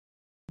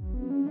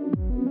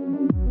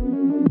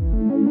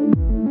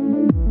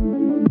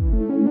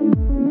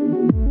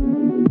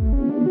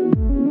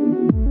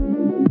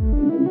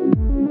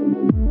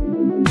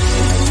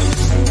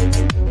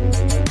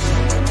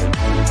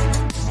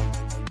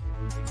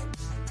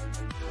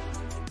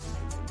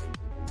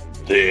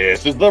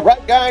This is the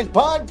Right Guys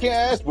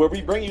podcast, where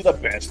we bring you the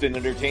best in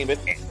entertainment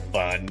and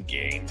fun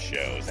game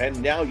shows.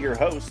 And now your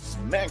hosts,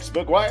 Max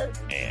McGuire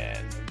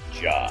and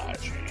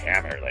Josh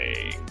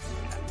Hammerling.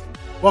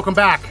 Welcome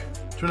back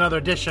to another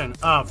edition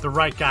of the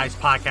Right Guys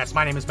podcast.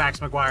 My name is Max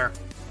McGuire.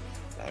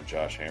 I'm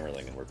Josh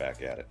Hammerling, and we're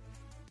back at it.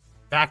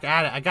 Back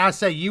at it. I gotta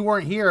say, you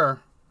weren't here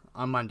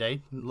on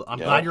Monday. I'm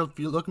glad you're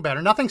looking better.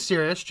 Nothing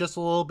serious, just a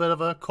little bit of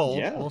a cold,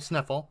 a little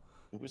sniffle.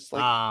 It was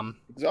like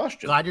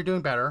exhaustion. Glad you're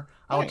doing better.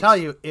 Thanks. I will tell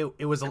you,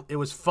 it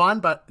was fun,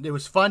 but it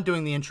was fun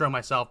doing the intro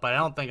myself. But I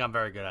don't think I'm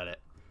very good at it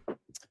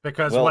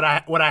because what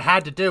I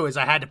had to do is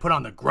I had to put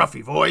on the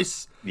gruffy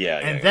voice,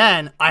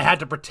 then I had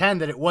to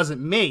pretend that it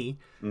wasn't me.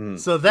 Mm-hmm.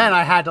 So then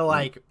I had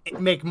to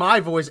make my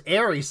voice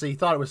airy, so you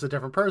thought it was a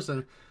different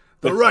person.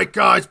 The Right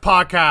Guys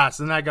podcast,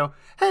 and I go,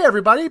 "Hey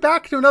everybody,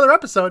 back to another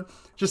episode,"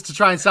 just to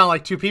try and sound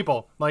like two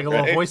people, like a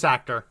little voice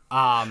actor.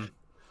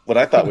 What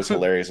I thought was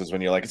hilarious was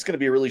when you're like, it's going to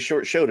be a really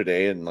short show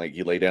today, and like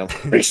you lay down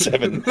for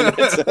 37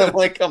 minutes. And I'm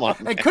like, come on.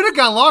 Man. It could have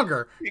gone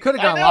longer. You could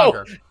have gone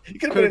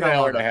been an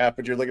hour and a half,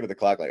 but you're looking at the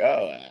clock like,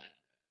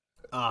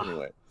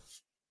 anyway.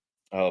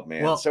 Oh,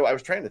 man. Well, so I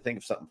was trying to think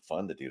of something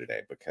fun to do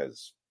today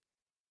because,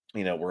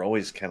 we're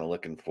always kind of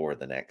looking for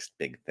the next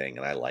big thing,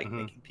 and I like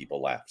making people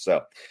laugh.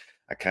 So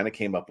I kind of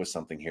came up with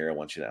something here.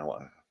 I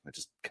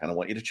just kind of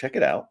want you to check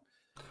it out.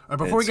 All right,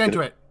 before we get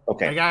into it,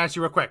 okay. I got to ask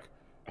you real quick.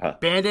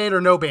 Band-Aid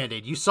or no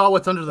Band-Aid? You saw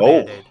what's under the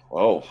Band-Aid.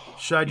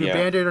 Should I do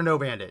Band-Aid or no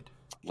Band-Aid?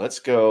 Let's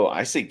go.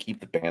 I say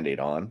keep the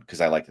Band-Aid on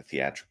because I like the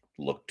theatrical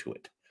look to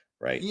it,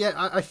 right?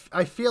 Yeah,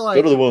 I feel like...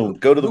 Go to the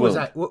wound.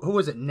 Who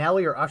was it,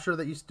 Nelly or Usher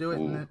that used to do it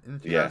in the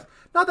theaters? Yeah.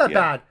 Not that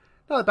bad.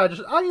 Not that bad.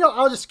 Just,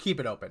 I'll just keep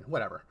it open.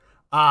 Whatever.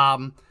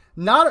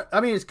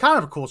 It's kind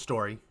of a cool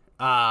story.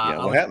 I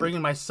was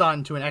bringing my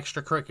son to an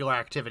extracurricular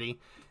activity,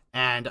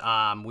 and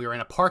we were in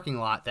a parking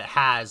lot that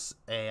has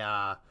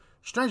a...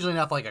 strangely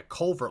enough, like a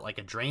culvert, like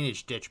a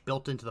drainage ditch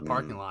built into the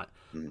parking lot.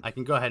 I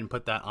can go ahead and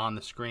put that on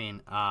the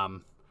screen.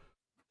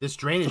 This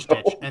drainage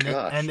ditch,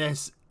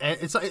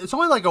 it's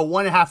only like a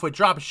 1.5 foot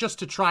drop. It's just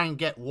to try and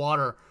get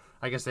water.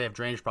 I guess they have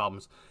drainage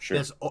problems. Sure.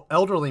 This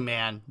elderly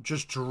man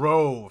just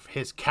drove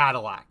his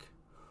Cadillac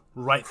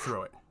right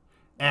through it,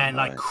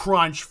 and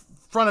crunch.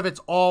 Front of it's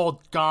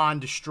all gone,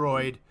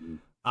 destroyed.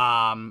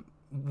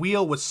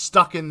 Wheel was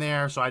stuck in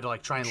there, so I had to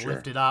try and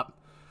lift it up.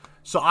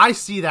 So I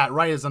see that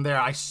right as I'm there.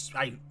 I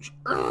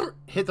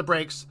hit the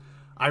brakes.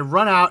 I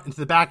run out into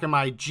the back of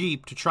my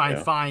Jeep to try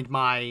and find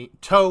my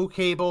tow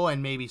cable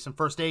and maybe some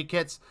first aid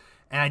kits.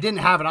 And I didn't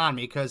have it on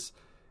me because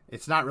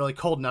it's not really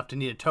cold enough to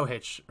need a tow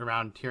hitch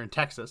around here in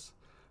Texas,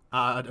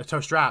 a tow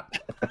strap.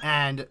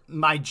 And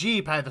my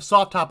Jeep, I had the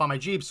soft top on my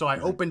Jeep, so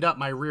I opened up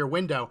my rear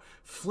window,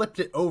 flipped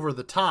it over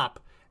the top,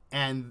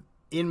 and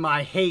in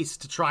my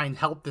haste to try and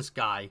help this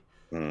guy,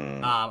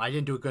 I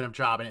didn't do a good enough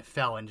job, and it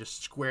fell and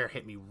just square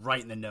hit me right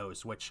in the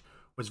nose, which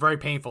was very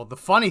painful. The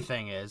funny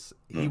thing is,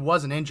 he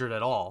wasn't injured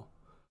at all.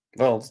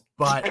 Well,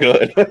 but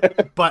good.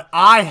 But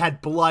I had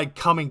blood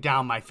coming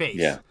down my face.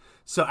 Yeah.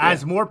 So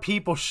as more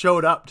people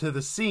showed up to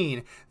the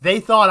scene,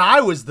 they thought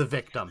I was the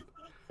victim.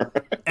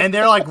 And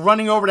they're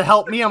running over to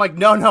help me. I'm like,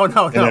 no.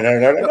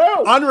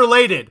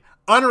 Unrelated.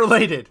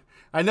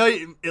 I know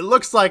it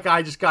looks like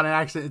I just got an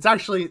accident. It's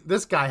actually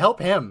this guy. Help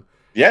him.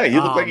 Yeah,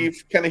 you look like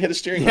you've kind of hit a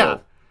steering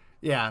wheel.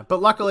 Yeah,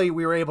 but luckily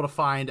we were able to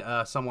find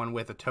someone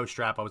with a tow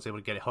strap. I was able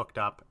to get it hooked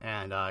up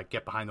and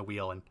get behind the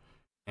wheel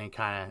and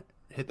kind of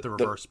hit the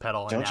reverse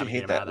pedal. Don't you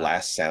hate that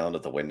last sound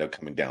of the window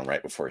coming down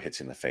right before it hits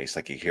you in the face?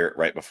 Like you hear it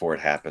right before it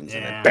happens,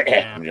 and then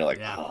bam, and you're like,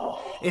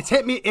 oh. It's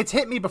hit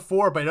me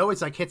before, but it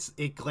always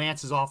it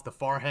glances off the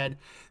forehead.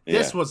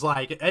 This was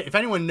if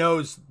anyone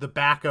knows the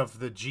back of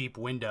the Jeep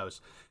windows,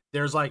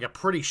 there's a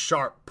pretty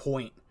sharp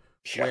point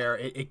where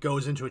it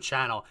goes into a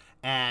channel.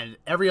 And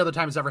every other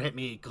time it's ever hit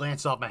me, it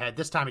glanced off my head.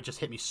 This time it just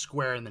hit me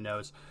square in the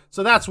nose.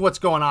 So that's what's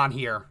going on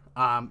here.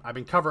 I've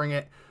been covering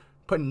it,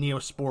 putting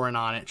Neosporin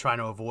on it, trying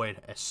to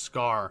avoid a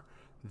scar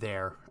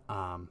there.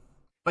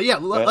 But yeah,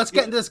 let's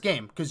get into this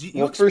game because you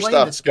explained first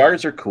off, this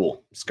scars are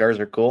cool. Scars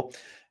are cool,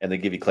 and they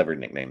give you clever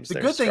nicknames.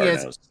 The good thing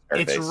is,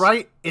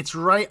 it's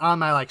right on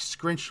my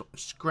scrunch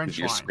line.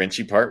 Your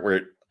scrunchy part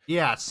where.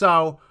 Yeah,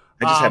 so.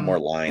 I just have more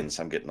lines.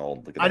 I'm getting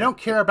old. I don't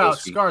care about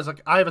scars.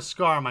 I have a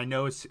scar on my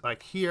nose,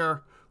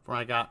 here. Where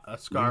I got a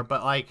scar,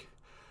 but I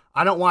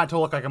don't want it to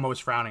look like I'm always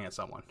frowning at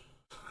someone.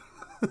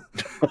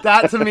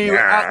 That to me,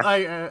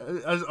 I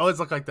always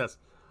look like this.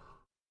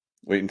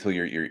 Wait until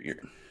your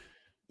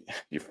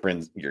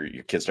friends,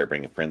 your kids start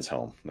bringing friends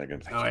home. They're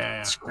gonna think,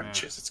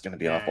 scrunches. It's gonna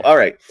be awful. All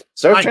right,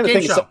 so I was trying to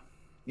think of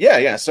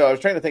something. So I was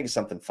trying to think of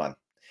something fun,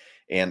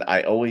 and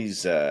I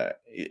always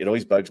it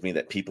always bugs me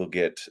that people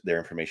get their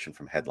information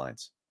from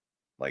headlines.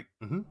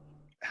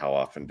 How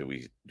often do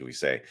we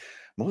say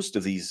most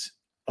of these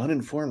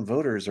uninformed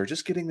voters are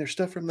just getting their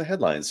stuff from the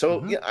headlines?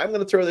 So I'm going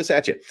to throw this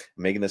at you.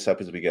 I'm making this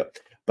up as we go,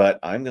 but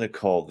I'm going to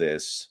call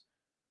this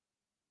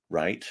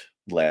right,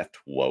 left,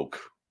 woke,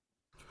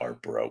 or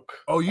broke.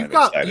 Oh, you've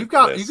got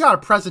a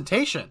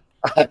presentation.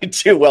 I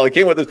do. Well, it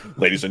came with this.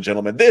 Ladies and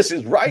gentlemen, this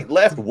is Right,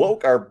 Left,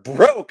 Woke, or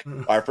Broke.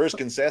 Our first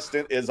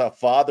contestant is a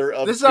father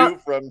of two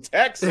from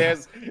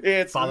Texas.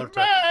 It's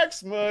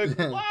Max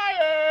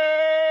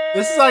McGuire.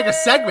 This is like a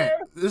segment.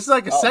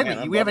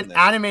 Man, we have an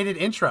animated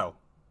intro.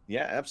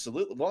 Yeah,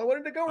 absolutely. Well, I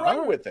wanted to go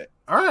right with it.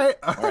 All right.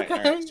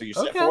 So you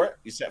set for it?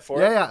 You set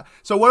for it? Yeah.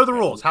 So what are the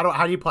rules?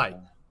 How do you play?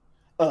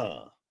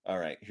 All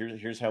right.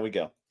 Here's how we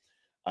go.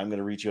 I'm going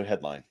to read you a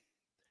headline.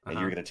 And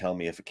you're going to tell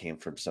me if it came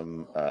from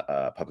some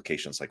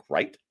publications like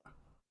Right,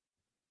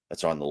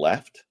 that's on the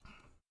left,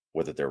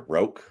 whether they're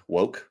woke,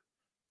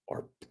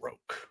 or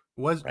broke.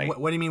 Right?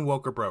 What do you mean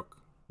woke or broke?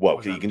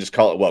 Woke. You can just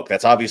call it woke.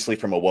 That's obviously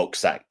from a woke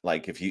site.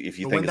 Like if you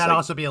think wouldn't that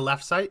also be a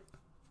left site?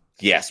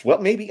 Yes. Well,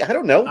 maybe. I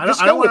don't know. I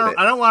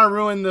don't want to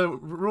ruin the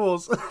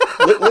rules.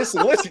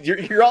 listen.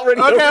 You're already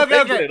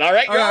okay. It. All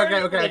right. Okay.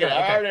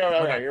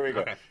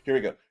 Here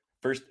we go.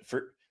 First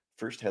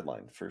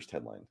headline.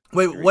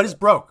 Wait, what is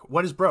broke?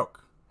 What is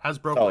broke? How's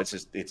broke? Oh, it's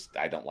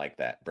I don't like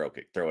that. Broke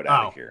it. Throw it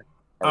out of here.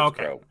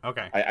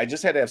 Okay. I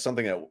just had to have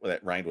something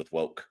that rhymed with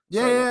woke.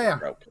 Yeah.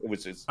 Broke. It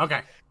was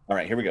okay. All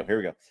right, here we go.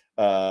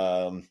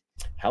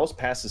 House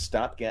passes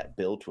stopgap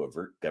bill to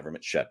avert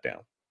government shutdown.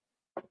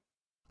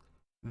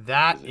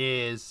 That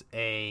is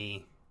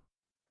I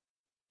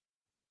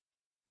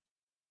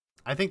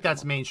think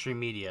that's mainstream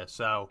media.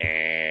 So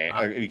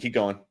you keep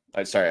going.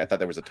 Sorry, I thought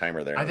there was a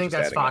timer there. I think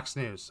that's Fox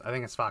News.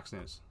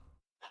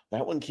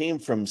 That one came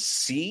from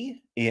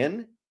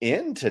CNN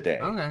today.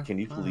 Okay. Can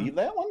you believe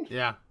that one?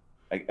 Yeah.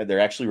 They're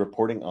actually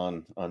reporting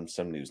on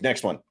some news.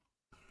 Next one.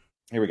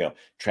 Here we go.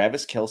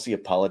 Travis Kelce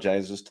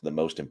apologizes to the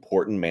most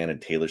important man in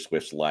Taylor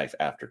Swift's life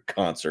after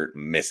concert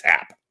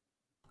mishap.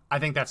 I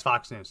think that's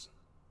Fox News.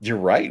 You're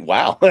right.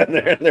 Wow.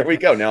 there we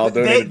go. Now I'll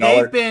donate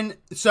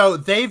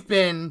 $1. They've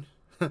been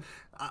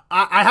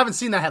I haven't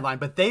seen that headline,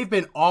 but they've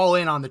been all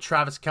in on the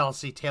Travis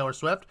Kelce Taylor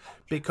Swift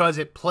because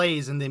it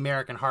plays in the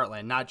American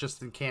heartland, not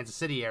just in Kansas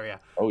City area.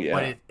 Oh yeah,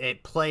 but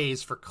it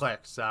plays for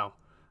clicks. So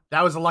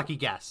that was a lucky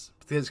guess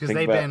because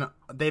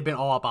they've been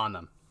all up on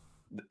them.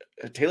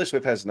 Taylor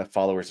Swift has enough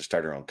followers to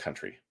start her own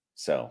country.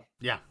 So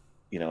yeah,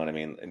 you know what I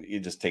mean. And you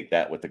just take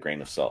that with a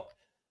grain of salt.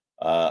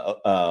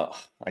 I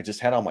just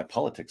had all my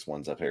politics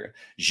ones up here.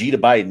 Xi to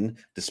Biden,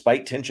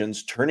 despite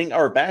tensions, turning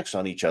our backs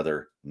on each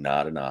other,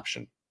 not an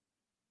option.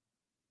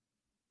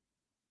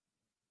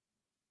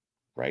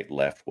 Right,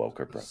 left, woke,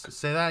 or broke.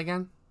 Say that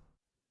again.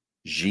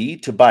 Xi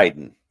to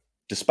Biden,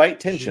 despite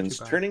tensions,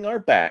 turning our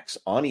backs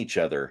on each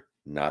other,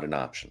 not an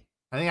option.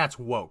 I think that's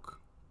woke.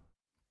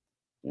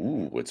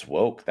 Ooh, it's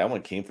woke. That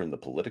one came from the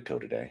Politico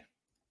today.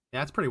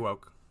 Yeah, it's pretty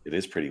woke. It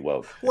is pretty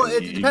woke. Well,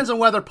 it depends on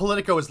whether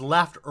Politico is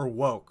left or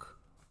woke.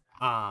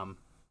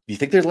 You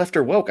think they're left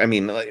or woke? I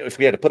mean, if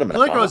we had to put them in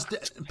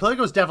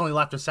Politico is definitely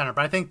left of center,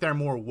 but I think they're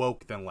more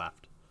woke than left.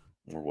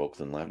 More woke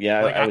than left.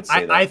 Yeah, I would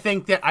say that.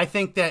 I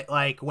think that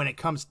like when it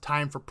comes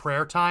time for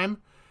prayer time,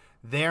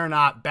 they're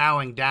not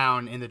bowing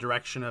down in the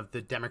direction of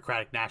the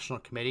Democratic National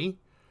Committee,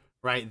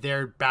 right?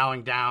 They're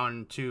bowing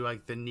down to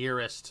like the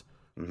nearest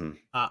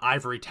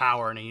ivory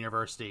tower in a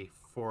university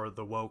for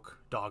the woke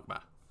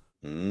dogma.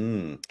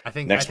 I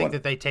think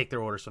that they take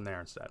their orders from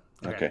there instead.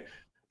 Okay.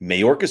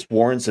 Mayorkas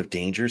warns of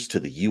dangers to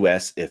the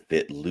U.S. if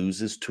it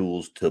loses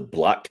tools to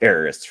block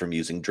terrorists from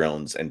using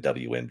drones and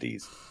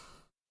WMDs.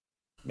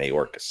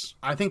 Mayorkas.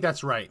 I think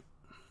that's right.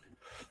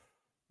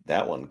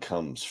 That one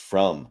comes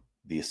from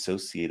the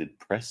Associated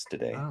Press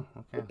today. Oh,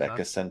 okay.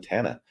 Rebecca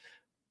Santana.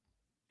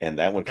 And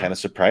that one kind of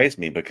surprised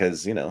me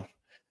because,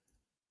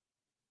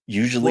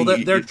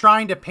 usually... they're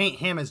trying to paint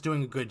him as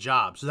doing a good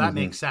job, so that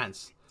makes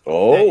sense.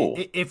 Oh.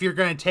 If you're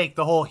going to take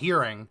the whole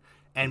hearing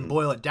and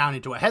boil it down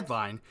into a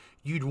headline,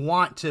 you'd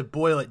want to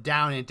boil it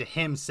down into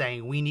him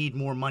saying we need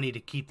more money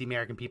to keep the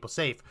American people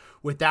safe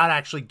without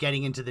actually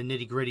getting into the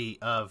nitty gritty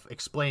of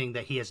explaining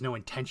that he has no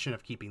intention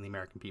of keeping the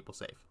American people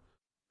safe.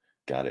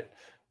 Got it.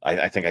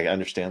 I think I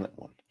understand that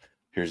one.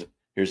 Here's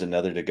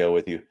another to go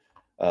with you.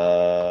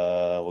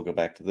 We'll go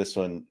back to this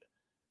one.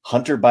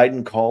 Hunter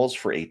Biden calls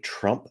for a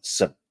Trump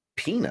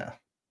subpoena,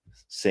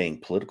 saying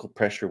political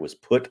pressure was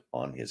put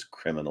on his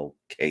criminal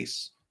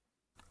case.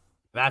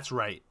 That's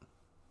right.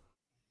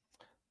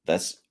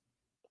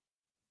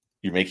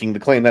 You're making the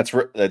claim. That's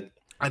right.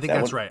 I think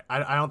that's right.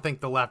 I don't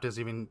think the left is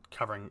even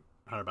covering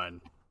Hunter Biden.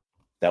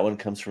 That one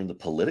comes from the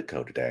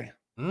Politico today,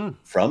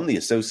 from the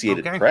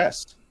Associated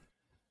Press.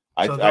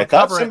 So I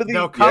thought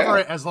they'll cover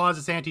it as long as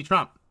it's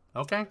anti-Trump.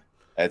 Okay.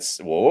 I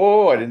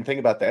didn't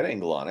think about that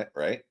angle on it.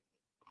 Right.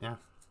 Yeah.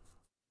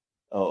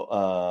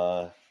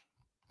 Oh,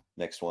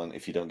 next one.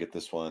 If you don't get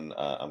this one,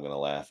 I'm going to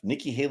laugh.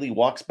 Nikki Haley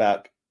walks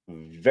back,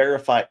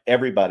 verify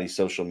everybody's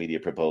social media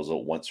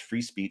proposal, wants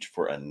free speech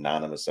for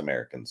anonymous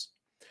Americans.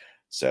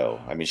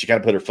 So, I mean, she kind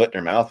of put her foot in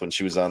her mouth when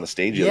she was on the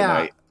stage the other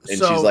night. And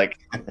she's like...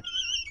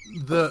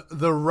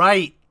 the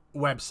right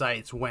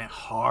websites went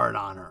hard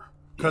on her.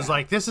 Because,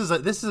 this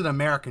is an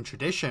American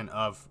tradition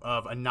of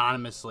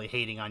anonymously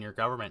hating on your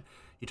government.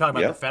 You talk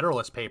about the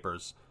Federalist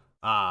Papers,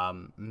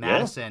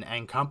 Madison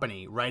and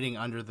company writing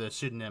under the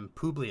pseudonym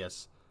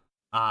Publius,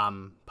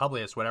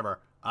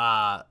 whatever.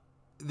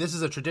 this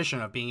is a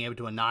tradition of being able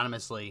to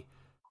anonymously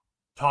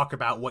talk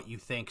about what you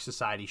think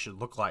society should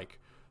look like.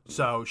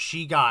 So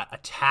she got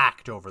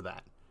attacked over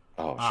that.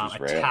 Oh,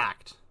 she's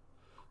attacked.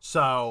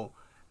 So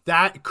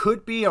that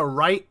could be a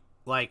right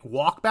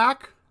walk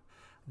back.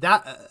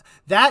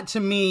 That to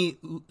me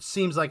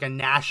seems like a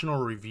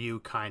National Review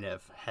kind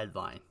of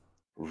headline.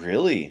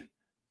 Really?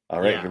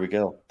 All right, Here we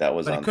go. That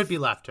was but it could be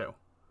left too.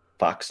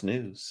 Fox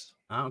News.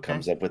 Oh, okay.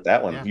 Comes up with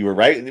that one. Yeah. You were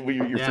right.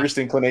 Your first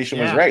inclination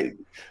was right.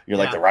 You're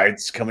like, the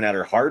ride's coming at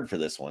her hard for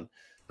this one.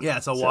 Yeah,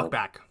 it's a walk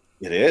back.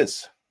 It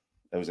is.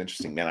 That was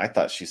interesting, man. I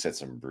thought she said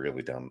some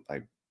really dumb.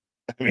 I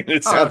mean,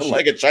 it sounded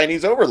like a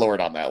Chinese overlord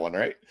on that one,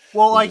 right?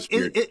 Well,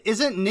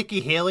 isn't Nikki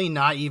Haley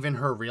not even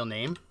her real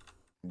name?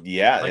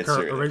 Yeah, it's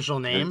her original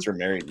name. It's her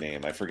married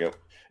name. I forget.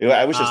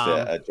 I was just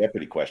a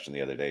Jeopardy question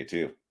the other day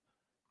too.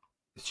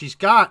 She's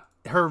got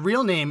her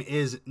real name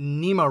is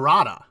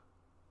Nimarata.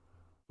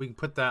 We can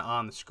put that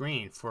on the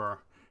screen for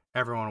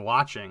everyone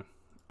watching.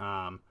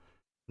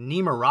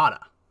 Nimarata.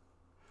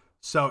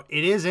 So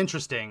it is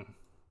interesting.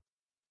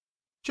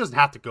 She doesn't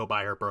have to go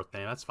by her birth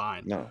name. That's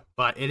fine. No.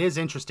 But it is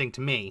interesting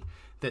to me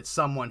that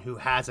someone who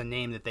has a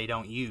name that they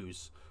don't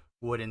use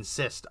would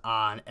insist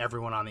on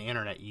everyone on the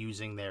internet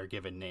using their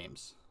given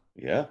names.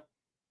 Yeah.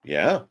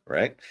 Yeah.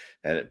 Right.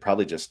 And it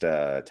probably just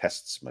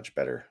tests much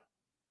better.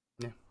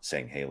 Yeah.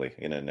 Saying Haley,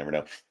 never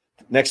know.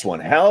 Next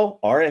one. How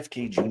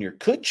RFK Jr.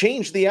 could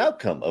change the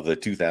outcome of the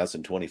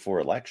 2024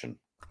 election.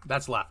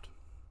 That's left.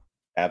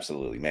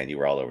 Absolutely. Man, you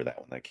were all over that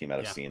one. That came out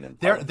of CNN.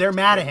 They're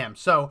mad at him.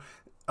 So,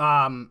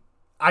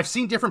 I've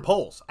seen different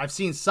polls. I've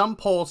seen some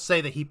polls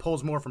say that he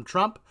pulls more from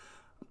Trump,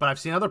 but I've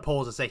seen other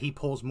polls that say he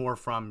pulls more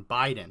from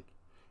Biden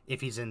if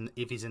he's in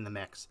the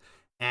mix.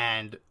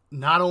 And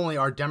not only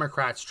are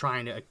Democrats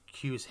trying to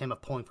accuse him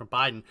of pulling from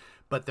Biden,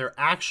 but they're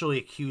actually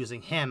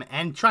accusing him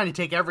and trying to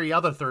take every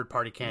other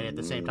third-party candidate at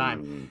the same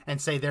time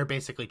and say they're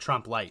basically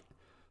Trump light.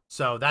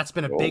 So that's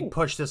been a big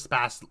push this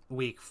past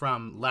week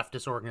from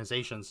leftist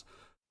organizations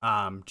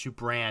to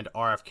brand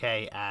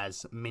RFK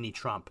as mini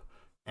Trump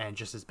and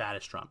just as bad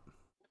as Trump.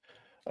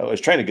 I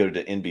was trying to go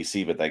to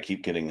NBC, but I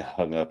keep getting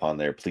hung up on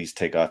there. Please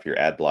take off your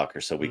ad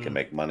blocker so we can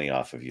make money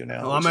off of you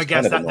now. Well, I'm going to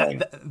guess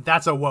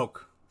that's a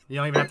woke. You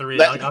don't even have to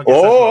read it.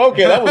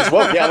 Okay, that was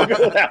woke. Yeah, we'll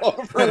go with that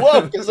one for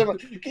woke.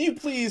 Can you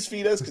please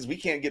feed us? Because we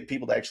can't get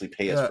people to actually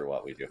pay us for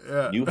what we do.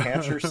 Yeah. New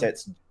Hampshire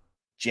sets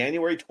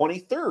January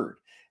 23rd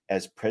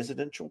as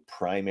presidential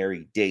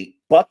primary date,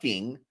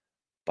 bucking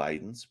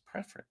Biden's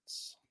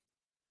preference.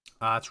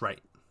 That's right.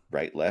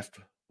 Right, left.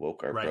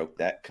 Woke or broke.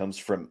 That comes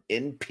from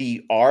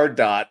NPR.org.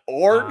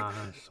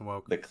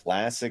 The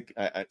classic.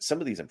 Some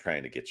of these I'm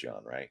trying to get you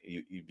on, right?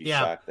 You'd be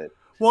shocked that.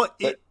 Well,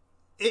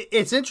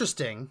 it's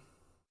interesting.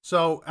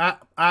 So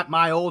at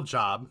my old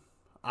job,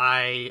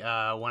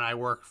 I when I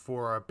worked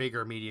for a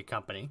bigger media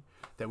company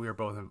that we were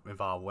both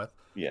involved with.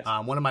 Yes.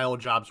 One of my old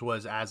jobs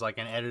was as like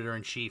an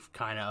editor-in-chief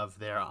kind of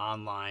their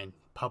online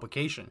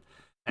publication,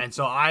 and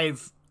so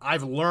I've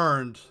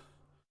learned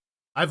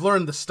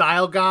the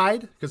style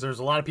guide because there's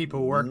a lot of people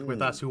who worked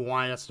with us who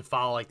wanted us to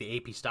follow like the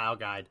AP style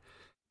guide.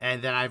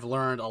 And then I've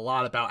learned a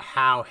lot about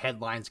how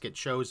headlines get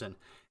chosen.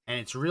 And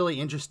it's really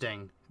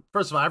interesting.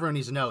 First of all, everyone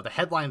needs to know the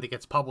headline that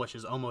gets published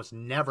is almost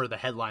never the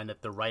headline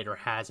that the writer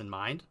has in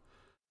mind.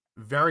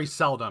 Very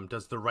seldom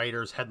does the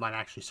writer's headline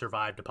actually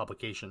survive to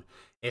publication.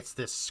 It's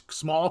this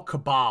small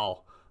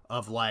cabal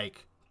of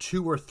like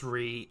 2 or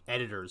 3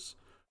 editors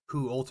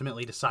who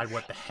ultimately decide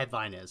what the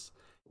headline is.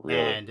 Really?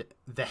 And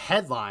the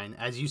headline,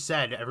 as you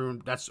said,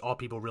 that's all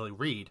people really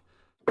read.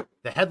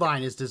 The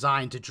headline is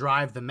designed to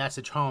drive the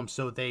message home,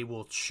 so they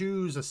will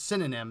choose a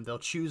synonym. They'll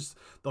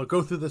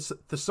go through the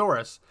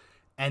thesaurus,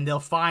 and they'll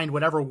find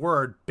whatever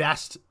word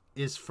best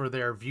is for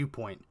their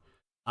viewpoint.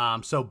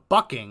 So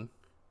bucking,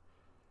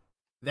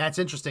 that's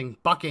interesting.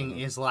 Bucking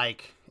is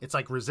it's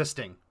like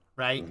resisting,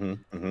 right?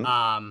 Mm-hmm,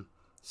 mm-hmm.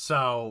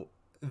 So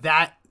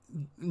that,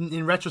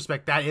 in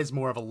retrospect, that is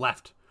more of a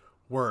left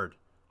word.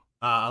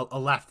 A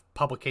left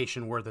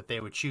publication word that they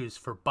would choose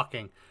for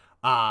bucking,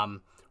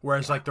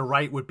 whereas like the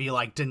right would be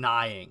like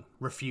denying,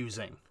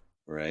 refusing,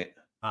 right,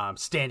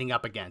 standing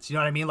up against. You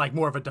know what I mean? Like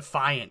more of a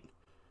defiant.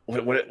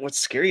 What's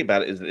scary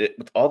about it is that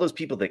with all those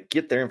people that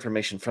get their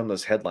information from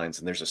those headlines,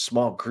 and there's a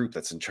small group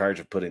that's in charge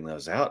of putting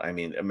those out. I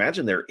mean,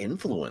 imagine their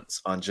influence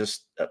on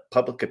just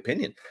public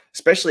opinion,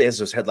 especially as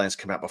those headlines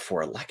come out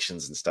before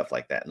elections and stuff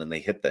like that. And then they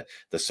hit the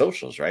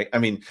socials, right? I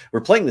mean,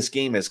 we're playing this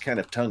game as kind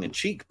of tongue in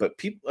cheek, but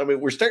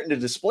we're starting to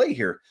display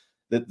here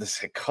the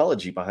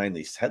psychology behind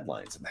these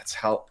headlines. And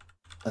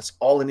that's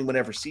all anyone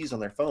ever sees on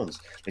their phones.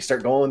 They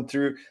start going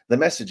through the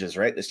messages,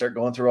 right? They start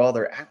going through all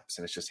their apps,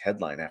 and it's just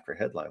headline after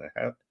headline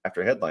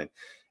after headline.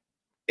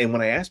 And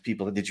when I ask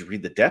people, did you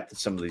read the depth of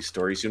some of these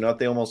stories? You know what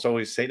they almost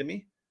always say to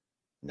me?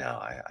 No,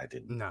 I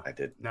didn't. No, I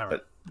did.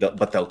 Never.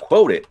 But they'll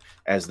quote it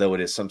as though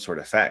it is some sort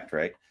of fact,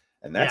 right?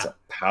 And that's a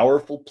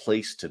powerful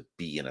place to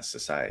be in a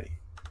society.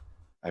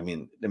 I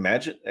mean,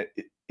 imagine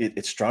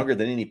it's stronger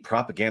than any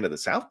propaganda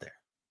that's out there.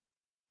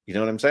 You know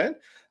what I'm saying?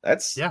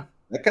 That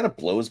kind of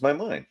blows my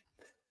mind.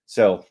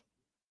 So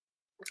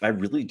I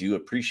really do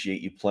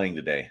appreciate you playing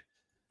today.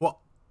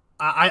 Well,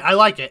 I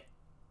like it.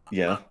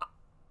 Yeah.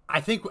 I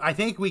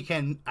think we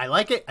can. I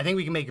like it. I think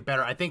we can make it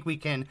better. I think we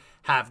can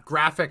have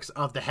graphics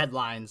of the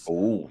headlines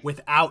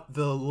without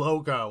the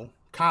logo.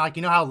 Kind of like,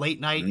 you know how late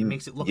night it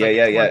makes it look like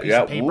a piece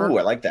of paper. Ooh,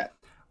 I like that.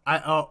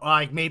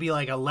 Like maybe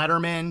like a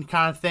Letterman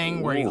kind of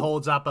thing where he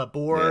holds up a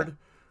board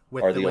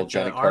with the old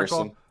Johnny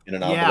Carson in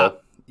an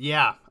envelope.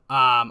 Yeah.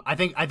 I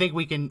think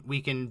we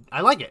can.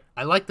 I like it.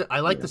 I like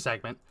the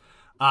segment.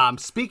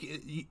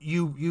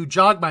 You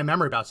jogged my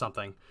memory about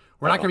something.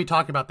 We're not going to be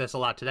talking about this a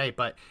lot today,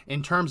 but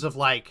in terms of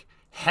like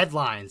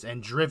headlines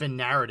and driven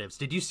narratives,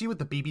 did you see what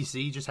the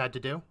BBC just had to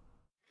do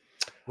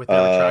with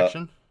their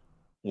retraction?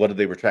 What did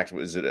they retract?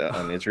 Was it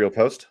on Israel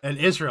Post? An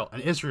Israel.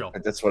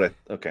 That's what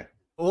okay.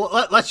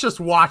 Well, let's just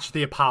watch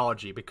the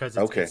apology because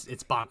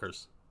it's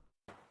bonkers.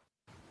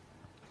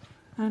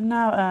 And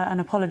now an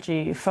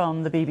apology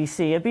from the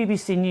BBC.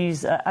 BBC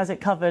News, as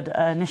it covered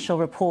initial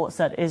reports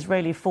that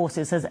Israeli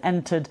forces has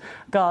entered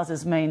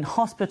Gaza's main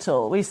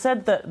hospital. We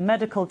said that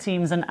medical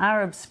teams and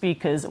Arab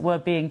speakers were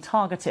being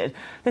targeted.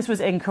 This was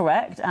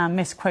incorrect and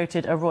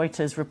misquoted a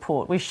Reuters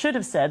report. We should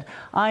have said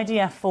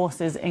IDF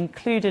forces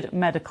included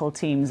medical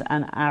teams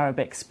and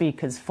Arabic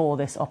speakers for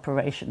this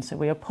operation. So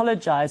we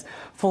apologise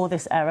for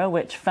this error,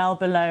 which fell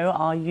below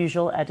our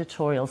usual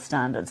editorial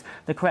standards.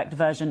 The correct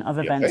version of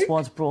events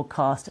was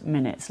broadcast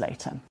minutes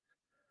later.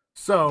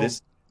 So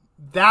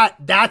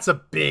that's a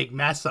big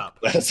mess up,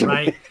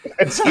 right?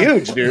 That's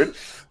huge, dude.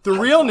 The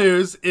real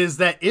news is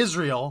that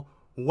Israel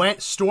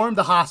stormed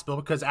the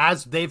hospital because,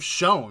 as they've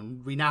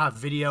shown, we now have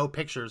video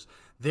pictures.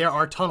 There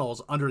are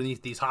tunnels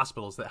underneath these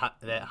hospitals that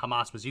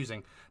Hamas was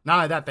using. Not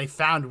only that, they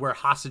found where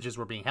hostages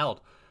were being held.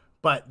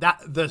 But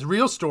the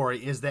real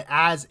story is that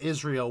as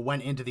Israel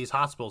went into these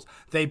hospitals,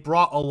 they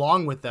brought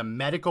along with them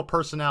medical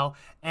personnel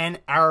and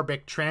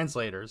Arabic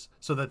translators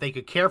so that they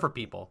could care for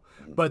people.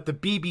 But the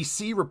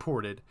BBC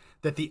reported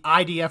that the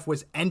IDF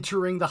was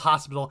entering the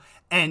hospital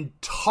and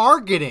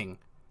targeting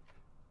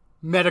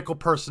medical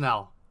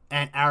personnel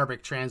and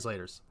Arabic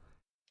translators.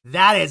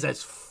 That is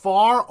as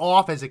far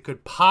off as it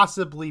could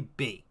possibly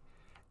be.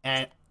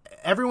 And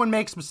everyone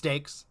makes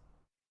mistakes,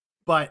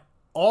 but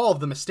all of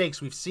the mistakes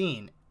we've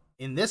seen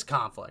in this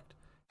conflict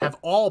have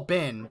all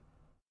been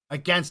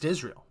against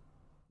Israel.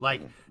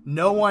 Like,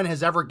 no one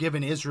has ever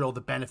given Israel the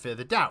benefit of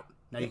the doubt.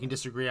 Now, you can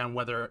disagree on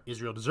whether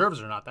Israel deserves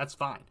it or not. That's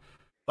fine.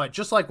 But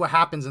just like what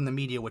happens in the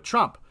media with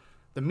Trump,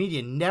 the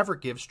media never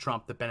gives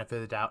Trump the benefit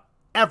of the doubt,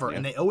 ever. Yeah.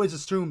 And they always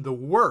assume the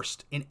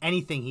worst in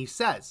anything he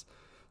says.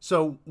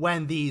 So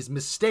when these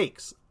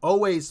mistakes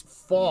always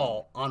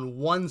fall on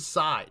one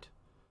side,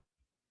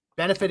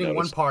 benefiting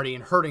one party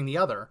and hurting the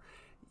other,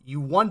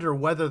 you wonder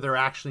whether they're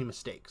actually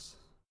mistakes.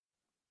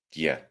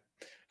 Yeah,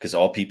 because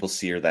all people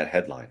see are that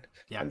headline.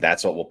 Yeah. And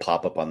that's what will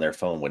pop up on their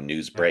phone when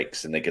news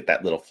breaks, and they get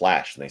that little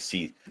flash and they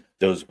see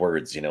those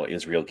words,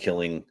 Israel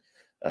killing,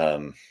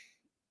 I'm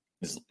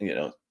sorry,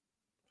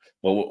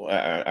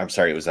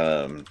 it was,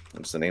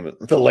 what's the name of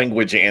the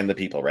language and the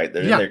people, right?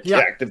 They're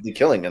actively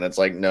killing, and it's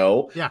like,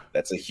 no,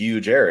 that's a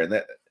huge error.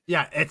 And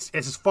it's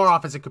as far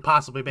off as it could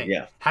possibly be.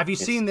 Yeah. Have you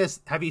seen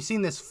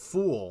this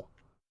fool,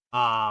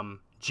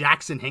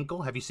 Jackson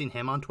Hinkle? Have you seen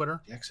him on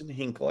Twitter? Jackson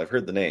Hinkle. I've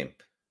heard the name.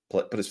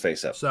 Put his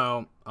face up.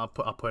 So I'll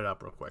put it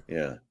up real quick.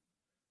 Yeah.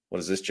 What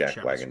is this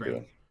jackwagon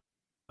doing?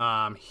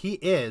 He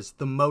is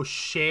the most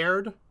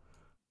shared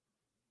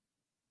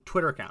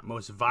Twitter account,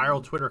 most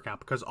viral Twitter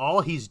account, because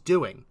all he's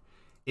doing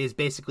is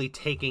basically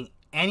taking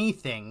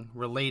anything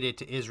related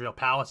to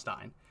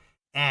Israel-Palestine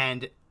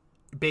and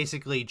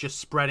basically just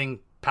spreading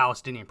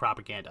Palestinian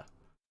propaganda.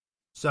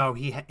 So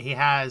he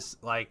has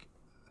like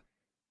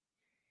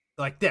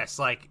this,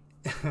 like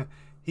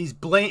he's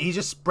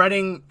just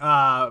spreading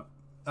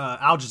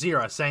Al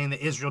Jazeera saying that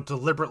Israel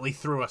deliberately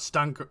threw a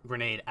stun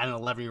grenade at an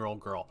 11-year-old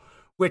girl,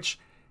 which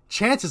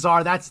chances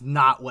are that's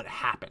not what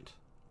happened,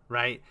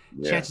 right?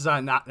 Yeah. Chances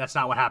are that's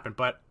not what happened,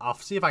 but I'll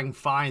see if I can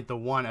find the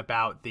one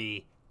about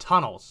the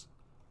tunnels.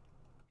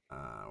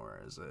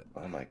 Where is it?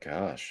 Oh my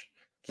gosh.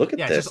 Look at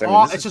this.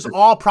 It's just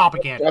all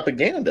propaganda.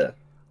 Propaganda.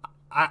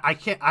 I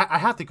can't. I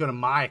have to go to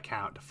my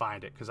account to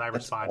find it because I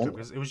responded to it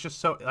because it was just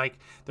so like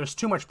there's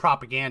too much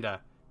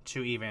propaganda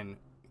to even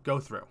go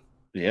through.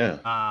 Yeah.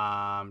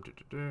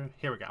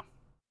 Here we go.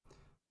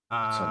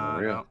 That's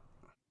unreal. No.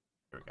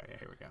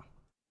 Here we go.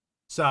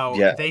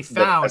 So they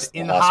found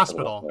in the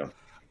hospital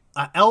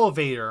an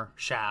elevator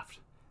shaft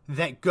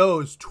that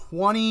goes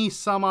 20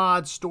 some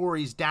odd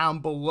stories down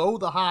below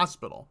the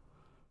hospital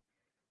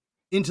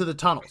into the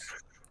tunnels,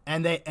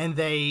 and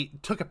they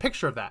took a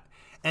picture of that.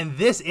 And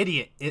this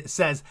idiot, it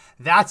says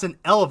that's an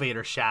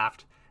elevator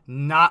shaft,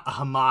 not a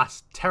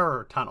Hamas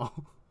terror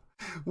tunnel,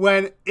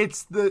 when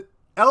it's the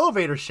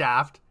elevator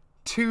shaft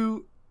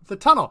to the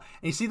tunnel.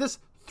 And you see this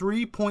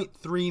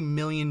 3.3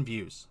 million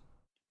views.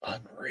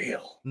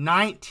 Unreal.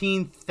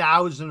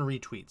 19,000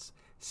 retweets.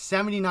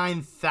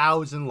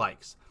 79,000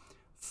 likes.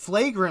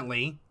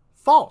 Flagrantly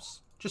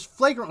false. Just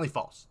flagrantly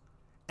false.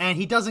 And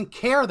he doesn't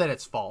care that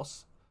it's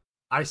false.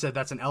 I said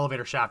that's an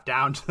elevator shaft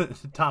down to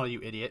the tunnel,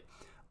 you idiot.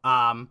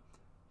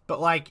 But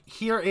like,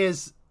 here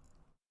is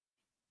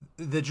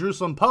the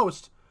Jerusalem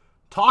Post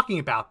talking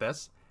about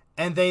this,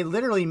 and they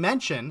literally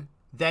mention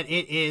that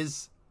it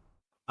is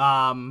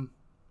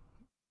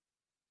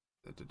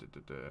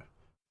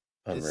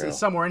it's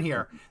somewhere in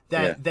here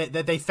that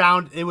they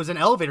found it was an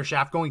elevator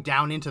shaft going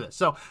down into this.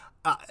 So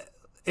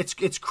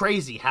it's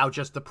crazy how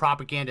just the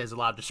propaganda is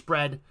allowed to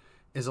spread,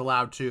 is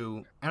allowed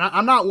to, and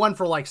I'm not one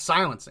for like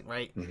silencing,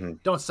 right? Mm-hmm.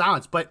 Don't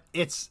silence, but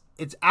it's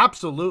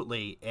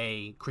absolutely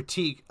a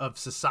critique of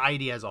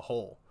society as a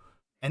whole.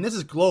 And this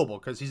is global,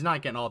 because he's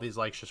not getting all these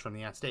likes just from the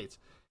United States.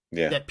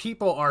 Yeah. That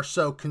people are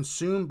so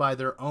consumed by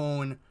their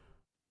own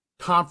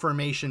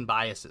confirmation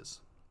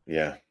biases.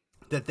 Yeah.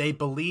 That they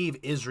believe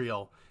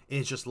Israel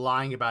is just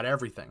lying about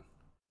everything,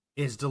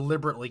 is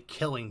deliberately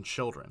killing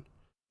children.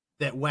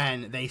 That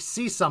when they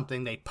see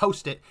something, they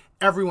post it,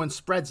 everyone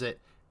spreads it,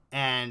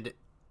 and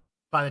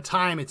by the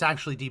time it's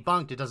actually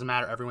debunked, it doesn't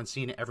matter. Everyone's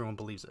seen it, everyone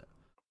believes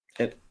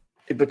it.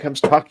 It becomes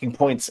talking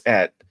points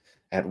at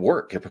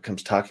work. It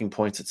becomes talking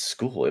points at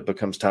school. It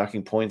becomes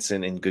talking points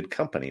in good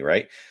company,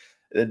 right?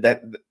 And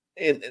that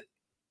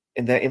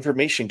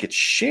information gets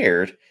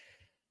shared,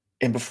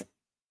 and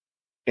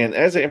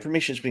as the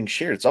information is being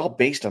shared, it's all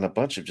based on a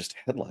bunch of just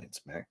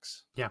headlines,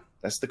 Max. Yeah.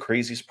 That's the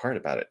craziest part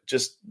about it.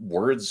 Just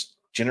words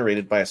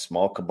generated by a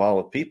small cabal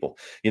of people.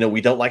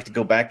 We don't like to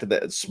go back to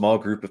that small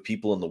group of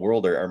people in the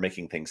world are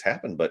making things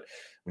happen, but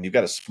when you've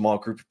got a small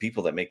group of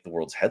people that make the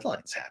world's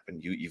headlines happen,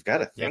 you've got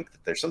to think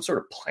that there's some sort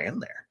of plan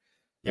there.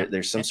 Yeah.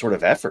 There's some sort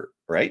of effort,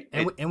 right?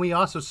 And we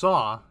also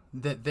saw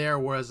that there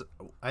was,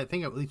 I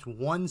think, at least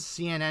one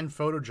CNN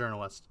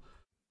photojournalist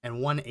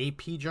and one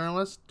AP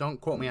journalist. Don't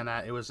quote me on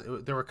that.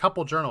 There were a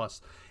couple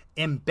journalists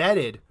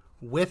embedded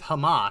with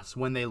Hamas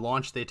when they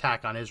launched the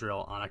attack on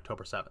Israel on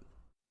October 7th.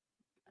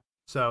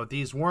 So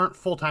these weren't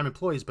full-time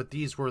employees, but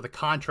these were the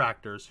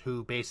contractors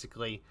who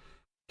basically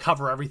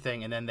cover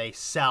everything, and then they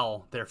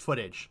sell their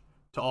footage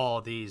to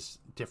all these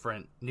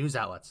different news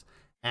outlets.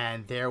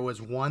 And there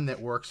was one that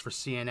works for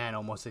CNN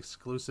almost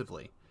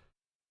exclusively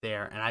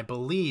there, and I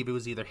believe it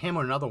was either him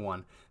or another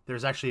one.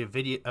 There's actually a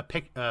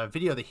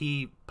video that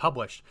he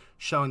published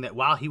showing that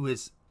while he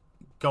was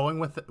going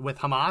with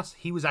Hamas,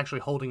 he was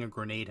actually holding a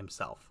grenade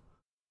himself.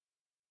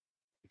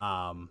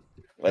 Doesn't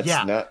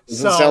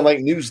sound like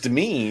news to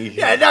me.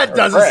 Yeah, that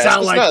doesn't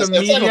sound like the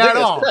media at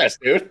all. Press,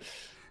 dude.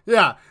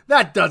 Yeah,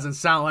 that doesn't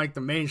sound like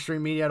the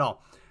mainstream media at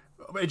all.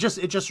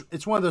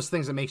 It's one of those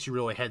things that makes you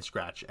really head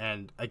scratch.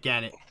 And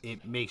again,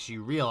 it makes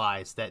you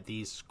realize that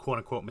these quote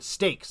unquote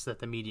mistakes that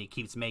the media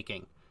keeps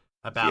making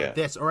about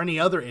this or any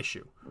other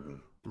issue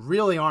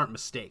really aren't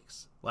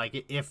mistakes.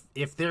 Like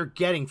if they're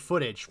getting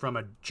footage from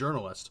a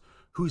journalist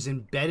who's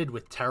embedded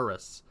with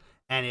terrorists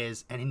and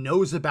he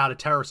knows about a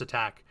terrorist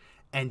attack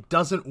and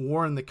doesn't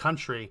warn the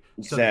country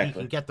so that he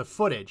can get the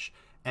footage,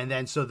 and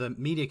then so the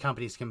media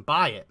companies can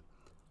buy it,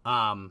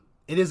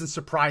 it isn't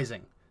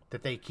surprising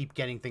that they keep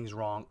getting things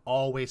wrong,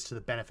 always to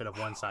the benefit of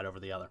one side over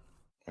the other.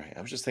 Right.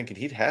 I was just thinking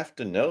he'd have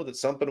to know that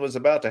something was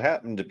about to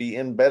happen to be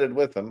embedded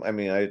with him. I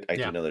mean, I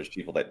do know there's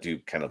people that do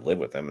kind of live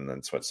with him, and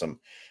that's what some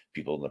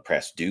people in the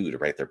press do to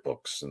write their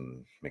books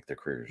and make their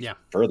careers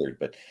furthered.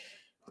 But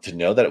to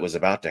know that it was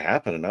about to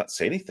happen and not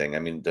say anything, I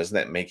mean, doesn't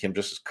that make him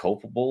just as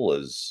culpable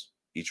as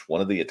each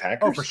one of the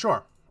attackers? Oh, for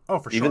sure.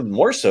 Even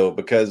more so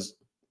because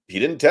he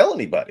didn't tell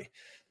anybody.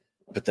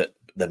 But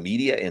the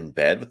media in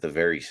bed with the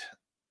very,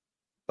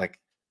 like,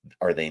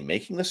 are they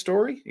making the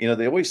story?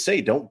 They always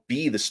say, don't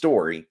be the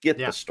story, get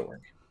the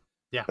story.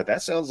 Yeah. But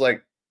that sounds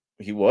like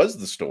he was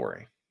the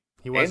story.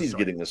 He's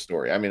getting the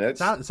story. I mean, it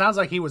sounds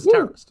like he was a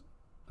terrorist.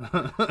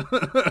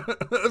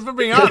 For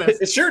being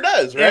honest. It sure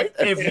does, right?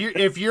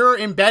 If you're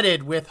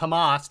embedded with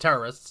Hamas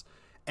terrorists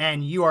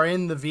and you are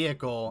in the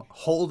vehicle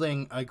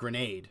holding a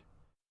grenade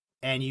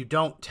and you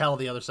don't tell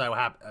the other side what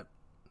happened,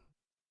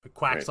 it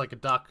quacks like a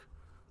duck,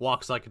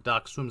 walks like a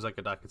duck, swims like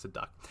a duck, it's a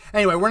duck.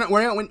 Anyway, we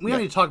don't need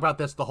to talk about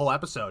this the whole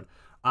episode,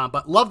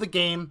 but love the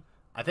game.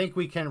 I think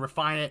we can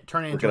refine it,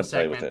 turn it into a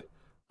segment.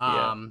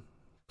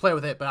 Play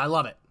with it, but I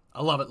love it.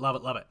 I love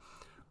it.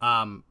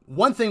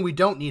 One thing we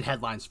don't need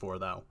headlines for,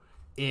 though,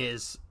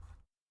 is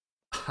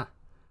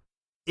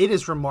it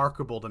is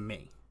remarkable to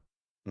me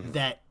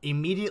that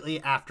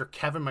immediately after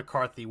Kevin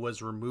McCarthy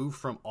was removed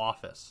from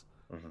office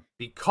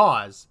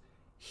because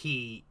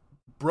he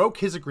broke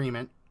his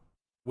agreement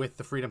with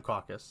the Freedom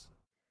Caucus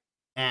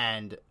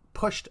and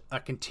pushed a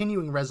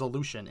continuing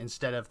resolution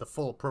instead of the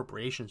full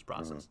appropriations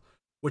process,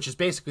 which is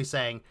basically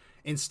saying,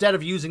 instead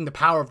of using the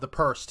power of the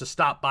purse to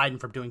stop Biden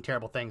from doing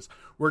terrible things,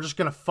 we're just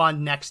going to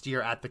fund next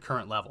year at the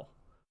current level.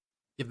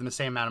 Give them the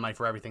same amount of money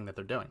for everything that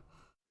they're doing.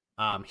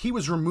 He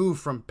was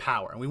removed from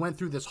power, and we went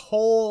through this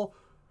whole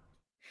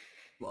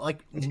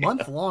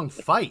month-long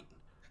fight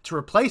to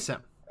replace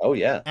him. Oh,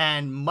 yeah.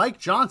 And Mike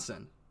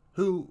Johnson,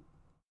 who,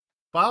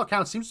 by all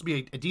accounts, seems to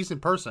be a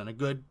decent person, a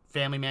good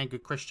family man,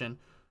 good Christian,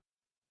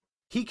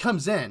 he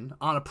comes in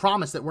on a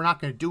promise that we're not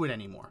going to do it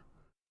anymore.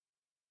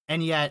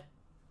 And yet,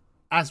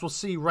 as we'll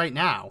see right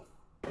now,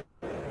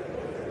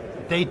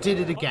 they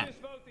did it again. On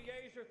this vote, the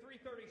yeas are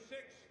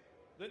 336,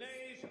 the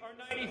nays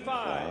are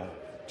 95.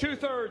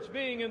 2/3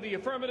 being in the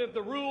affirmative,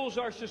 the rules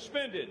are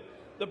suspended.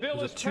 The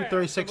bill is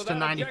 236 to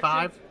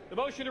 95. The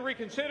motion to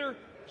reconsider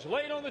is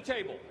laid on the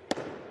table.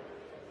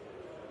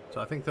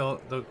 So I think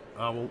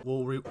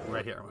we'll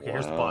right here. Okay,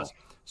 here's the pause.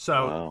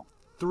 So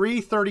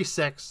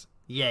 336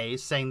 yays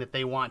saying that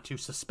they want to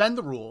suspend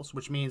the rules,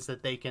 which means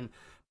that they can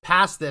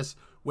pass this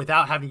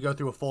without having to go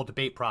through a full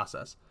debate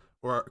process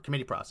or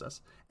committee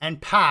process,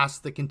 and pass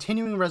the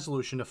continuing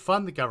resolution to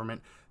fund the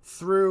government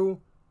through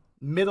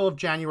middle of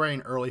January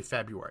and early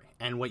February.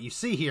 And what you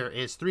see here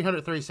is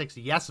 336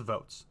 yes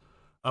votes,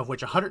 of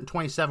which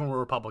 127 were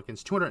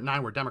Republicans,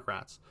 209 were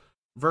Democrats,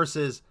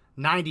 versus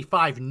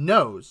 95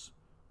 no's,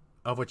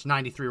 of which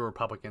 93 were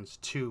Republicans,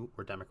 2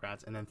 were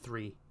Democrats, and then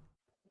 3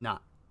 no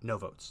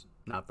votes,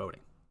 not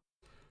voting.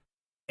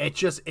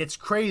 It's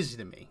crazy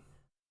to me.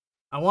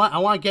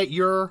 Let me get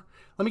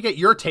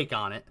your take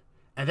on it,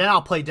 and then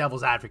I'll play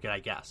devil's advocate,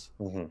 I guess.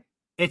 Mm-hmm.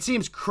 It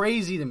seems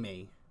crazy to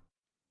me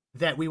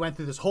that we went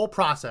through this whole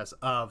process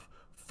of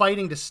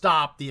fighting to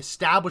stop the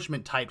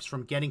establishment types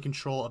from getting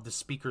control of the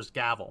speaker's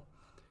gavel.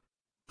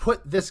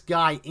 Put this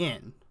guy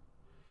in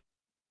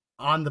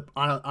on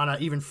a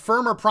even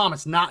firmer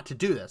promise not to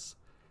do this,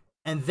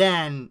 and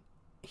then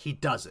he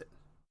does it.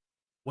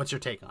 What's your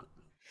take on it?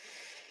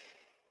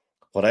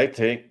 What I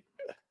think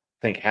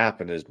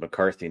happened is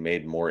McCarthy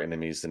made more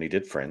enemies than he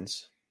did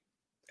friends,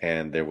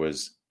 and there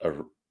was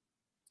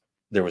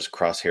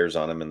crosshairs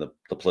on him, and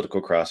the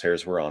political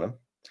crosshairs were on him.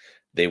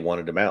 They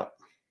wanted him out,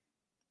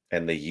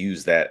 and they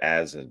used that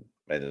as an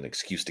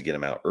excuse to get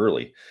him out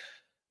early.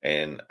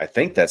 And I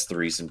think that's the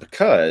reason,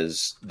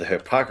 because the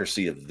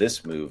hypocrisy of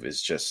this move is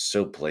just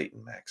so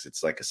blatant, Max.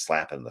 It's like a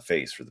slap in the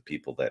face for the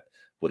people that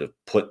would have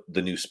put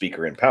the new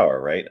speaker in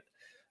power, right?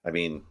 I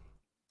mean,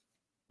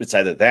 it's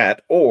either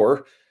that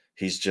or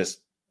it's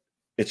just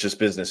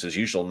business as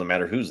usual, no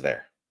matter who's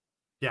there.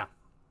 Yeah.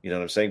 You know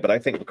what I'm saying? But I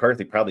think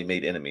McCarthy probably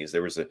made enemies.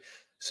 There was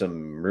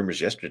some rumors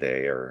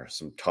yesterday, or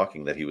some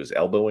talking that he was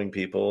elbowing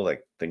people,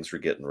 like things were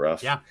getting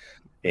rough. Yeah.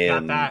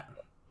 And got that.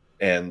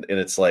 And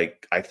it's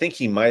like, I think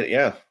he might,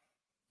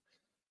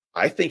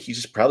 I think he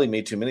just probably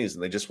made too many, and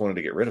they just wanted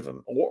to get rid of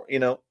him. Or,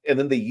 and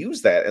then they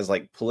use that as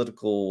like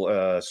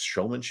political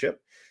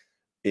showmanship.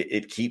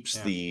 It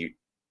keeps the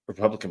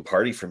Republican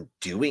Party from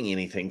doing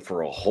anything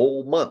for a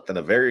whole month in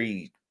a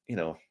very,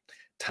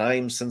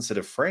 time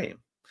sensitive frame.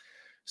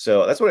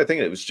 So that's what I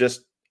think. It was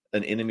just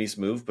an enemy's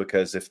move,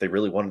 because if they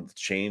really wanted to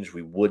change,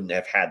 we wouldn't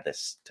have had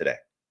this today.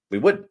 We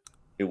wouldn't.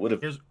 It would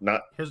have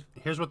not.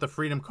 Here's what the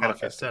Freedom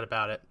Caucus said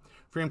about it.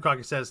 Freedom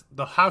Caucus says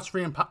the House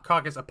Freedom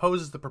Caucus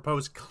opposes the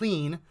proposed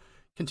clean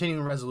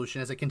continuing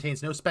resolution, as it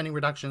contains no spending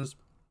reductions,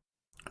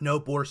 no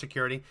border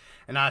security,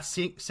 and not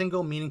a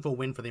single meaningful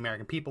win for the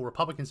American people.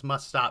 Republicans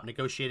must stop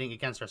negotiating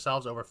against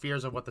ourselves over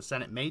fears of what the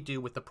Senate may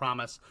do with the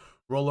promise.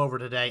 Roll over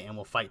today and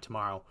we'll fight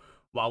tomorrow.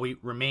 While we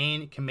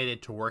remain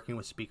committed to working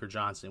with Speaker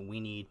Johnson, we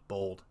need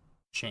bold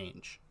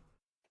change.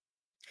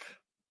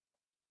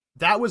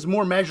 That was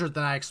more measured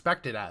than I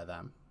expected out of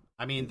them.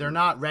 I mean, they're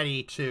not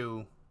ready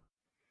to...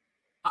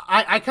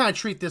 I kind of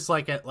treat this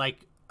like an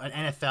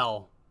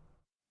NFL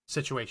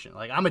situation.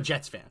 Like, I'm a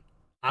Jets fan.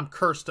 I'm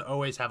cursed to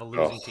always have a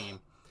losing team.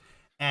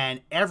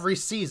 And every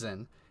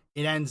season,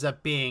 it ends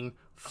up being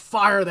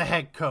fire the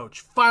head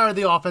coach, fire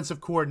the offensive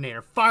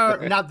coordinator,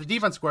 not the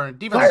defense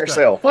coordinator, fire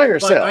sale.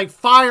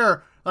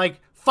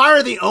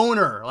 Fire the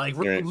owner,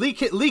 leak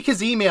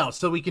his emails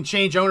so we can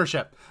change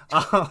ownership.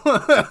 Right?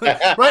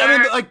 I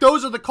mean, like,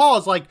 those are the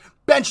calls, like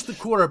bench the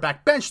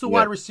quarterback, bench the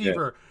wide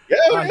receiver.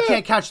 He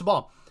can't catch the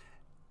ball.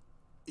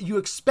 You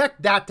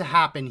expect that to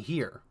happen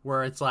here,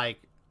 where it's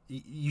like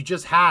you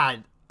just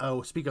had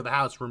a Speaker of the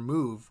House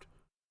removed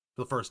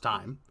for the first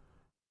time,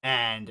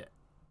 and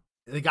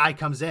the guy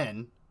comes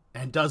in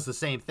and does the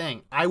same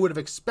thing. I would have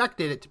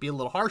expected it to be a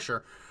little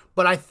harsher,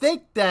 but I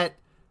think that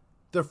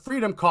the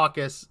Freedom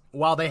Caucus,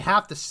 while they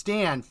have to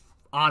stand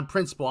on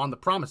principle, on the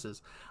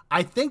promises,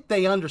 I think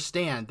they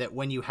understand that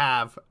when you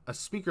have a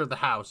Speaker of the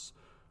House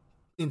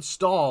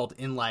installed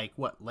in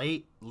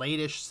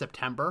late-ish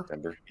September,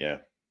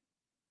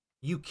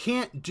 you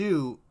can't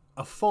do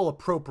a full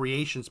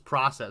appropriations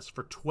process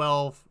for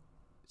 12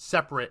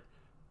 separate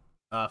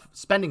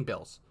spending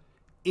bills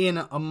in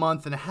a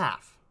month and a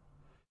half.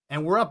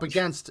 And we're up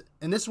against,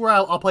 and this is where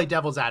I'll play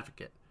devil's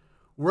advocate.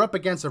 We're up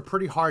against a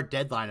pretty hard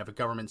deadline of a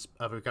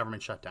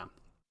government shutdown.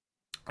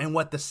 And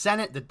what the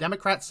Senate, the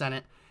Democrat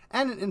Senate,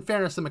 and in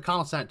fairness, the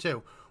McConnell Senate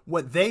too,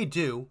 what they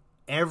do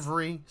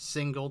every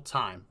single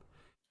time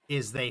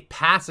is they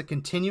pass a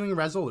continuing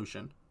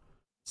resolution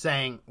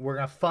saying we're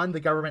going to fund the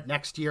government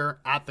next year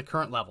at the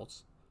current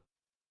levels.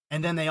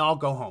 And then they all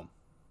go home.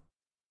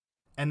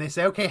 And they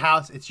say, okay,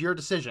 House, it's your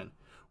decision.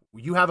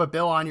 You have a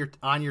bill on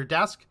your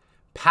desk,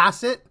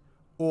 pass it,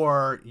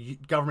 or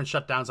government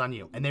shutdown's on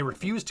you. And they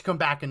refuse to come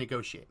back and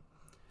negotiate.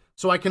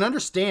 So I can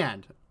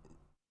understand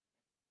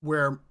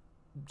where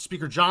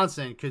Speaker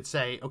Johnson could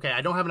say, okay, I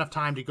don't have enough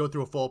time to go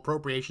through a full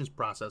appropriations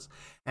process,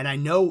 and I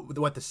know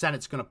what the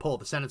Senate's going to pull.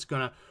 The Senate's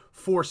going to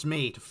force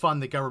me to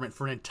fund the government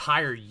for an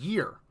entire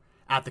year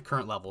at the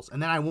current levels,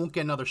 and then I won't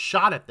get another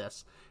shot at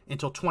this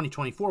until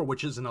 2024,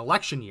 which is an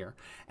election year,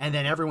 and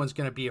then everyone's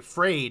going to be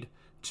afraid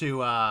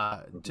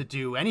to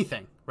do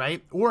anything,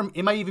 right? Or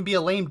it might even be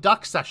a lame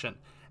duck session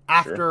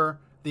after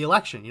the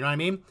election. You know what I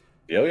mean?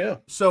 Yeah.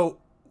 So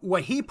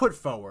what he put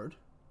forward,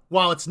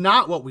 while it's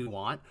not what we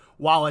want,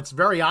 while it's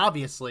very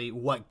obviously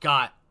what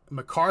got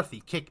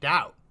McCarthy kicked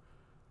out,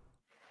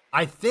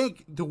 I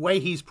think the way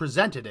he's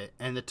presented it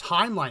and the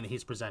timeline that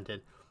he's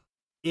presented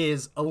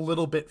is a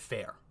little bit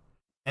fair.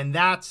 And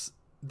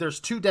there's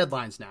 2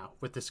 deadlines now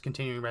with this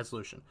continuing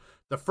resolution.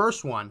 The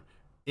first one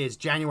is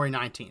January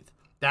 19th.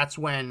 That's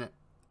when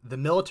the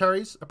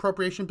military's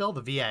appropriation bill,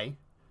 the VA,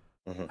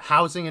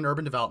 housing and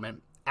urban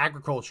development,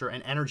 agriculture,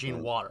 and energy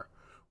and water,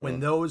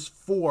 when those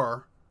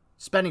 4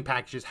 spending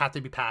packages have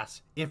to be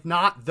passed. If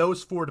not,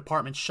 those 4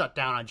 departments shut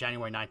down on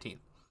January 19th.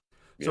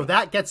 So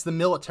that gets the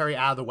military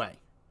out of the way.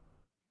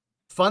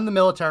 Fund the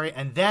military,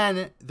 and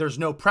then there's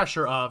no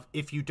pressure of,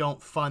 if you don't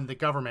fund the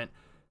government,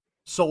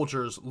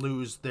 soldiers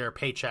lose their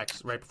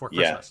paychecks right before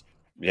Christmas.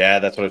 Yeah,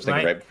 that's what I was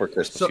thinking, right before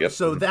Christmas.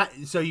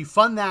 So you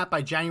fund that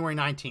by January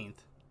 19th,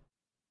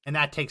 and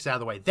that takes it out of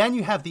the way. Then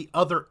you have the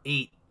other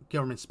 8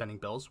 government spending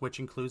bills, which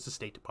includes the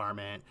State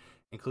Department,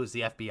 includes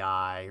the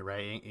FBI,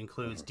 right?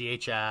 Includes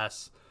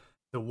DHS,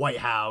 the White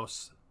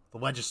House, the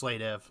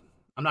legislative.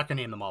 I'm not going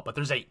to name them all, but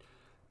there's 8.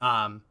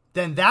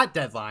 Then that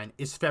deadline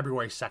is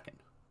February 2nd.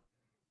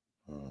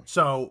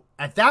 So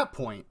at that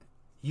point,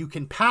 you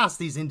can pass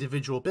these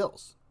individual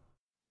bills.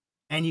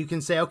 And you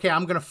can say, okay,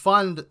 I'm going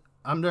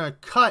to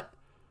cut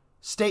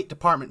State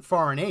Department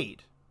foreign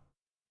aid,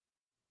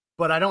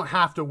 but I don't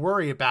have to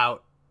worry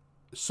about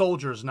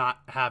soldiers not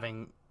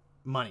having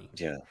money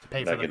to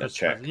pay for the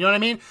check. You know what I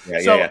mean?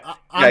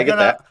 I get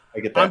that.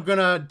 I'm going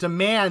to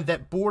demand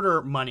that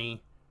border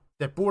money,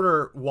 that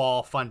border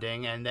wall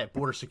funding, and that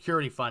border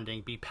security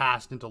funding be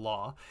passed into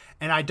law.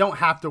 And I don't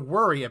have to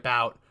worry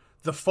about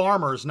the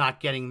farmers not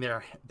getting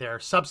their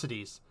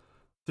subsidies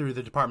through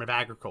the Department of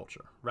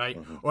Agriculture, right?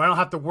 Or I don't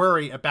have to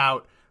worry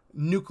about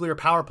nuclear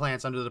power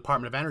plants under the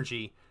Department of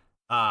Energy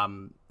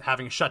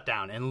having a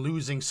shutdown and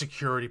losing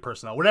security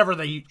personnel, whatever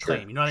they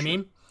claim. You know what I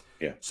mean?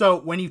 Yeah. So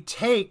when you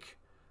take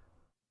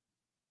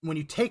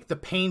the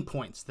pain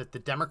points that the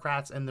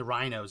Democrats and the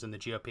RINOs and the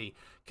GOP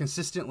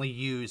consistently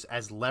use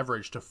as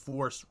leverage to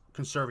force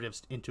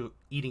conservatives into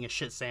eating a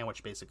shit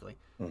sandwich, basically,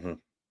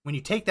 when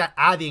you take that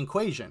out of the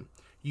equation,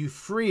 you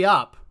free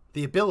up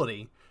the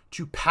ability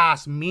to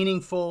pass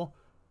meaningful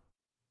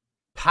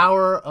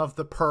power of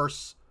the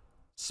purse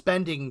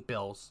spending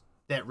bills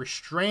that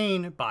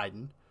restrain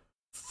Biden,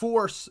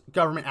 force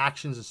government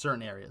actions in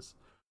certain areas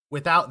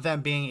without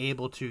them being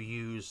able to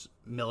use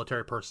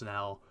military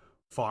personnel,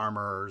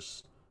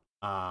 farmers,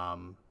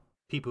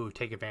 people who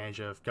take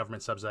advantage of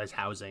government subsidized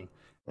housing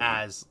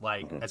as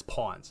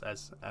pawns,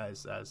 as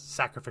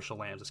sacrificial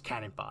lambs, as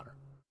cannon fodder.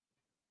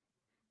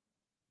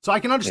 So I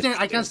can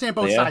understand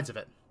both sides of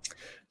it.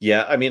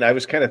 Yeah, I mean, I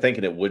was kind of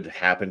thinking it would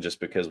happen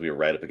just because we were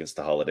right up against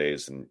the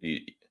holidays, and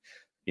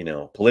you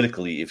know,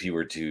 politically, if you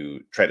were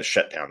to try to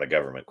shut down the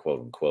government,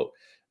 quote unquote,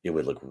 it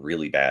would look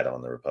really bad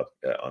on the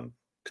Republicans.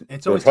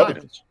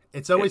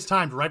 It's always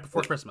timed right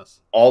before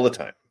Christmas, all the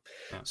time.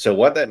 Yeah. So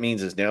what that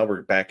means is now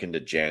we're back into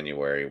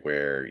January,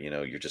 where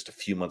you're just a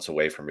few months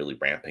away from really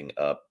ramping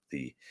up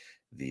the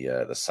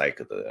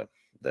cycle,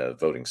 the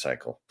voting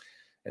cycle,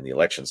 and the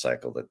election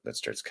cycle that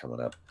starts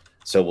coming up.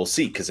 So we'll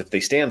see, because if they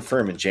stand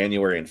firm in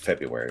January and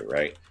February,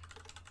 right,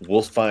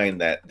 we'll find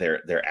that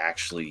they're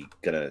actually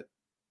gonna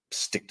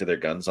stick to their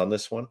guns on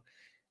this one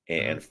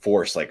and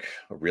force like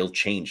a real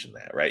change in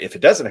that, right? If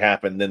it doesn't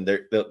happen, then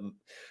they're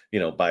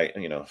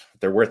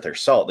worth their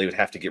salt. They would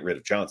have to get rid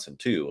of Johnson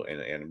too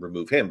and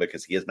remove him,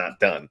 because he has not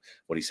done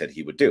what he said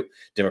he would do.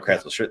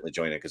 Democrats will certainly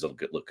join it because it'll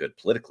look good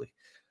politically,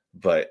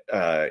 but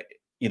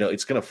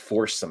it's going to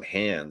force some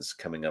hands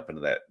coming up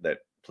into that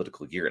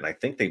political year. And I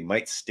think they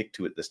might stick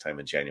to it this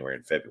time in January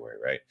and February,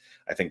 right?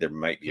 I think there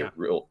might be a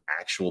real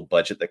actual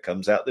budget that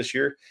comes out this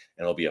year,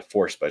 and it'll be a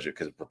forced budget,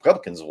 because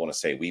Republicans will want to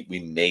say, we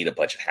made a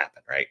budget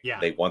happen, right? Yeah.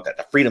 They want that.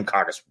 The Freedom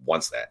Caucus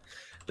wants that.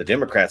 The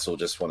Democrats will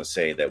just want to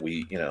say that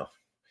we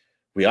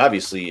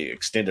obviously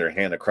extended our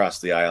hand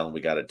across the aisle and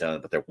we got it done,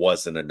 but there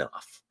wasn't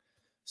enough.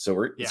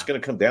 So it's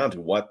going to come down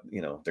to what,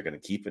 they're going to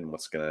keep and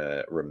what's going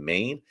to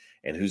remain,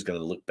 and who's going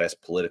to look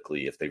best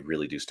politically if they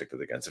really do stick to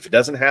the guns. If it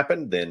doesn't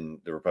happen, then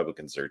the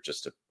Republicans are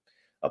just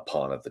a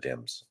pawn of the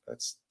Dems.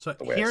 That's so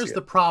the way here's I see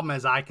the problem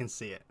as I can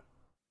see it.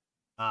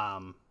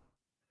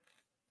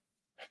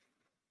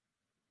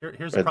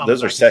 Here's the problem.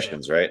 Those are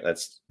sessions, right?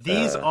 This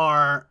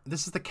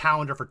is the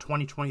calendar for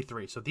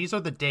 2023. So these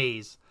are the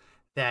days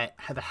that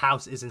the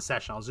House is in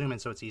session. I'll zoom in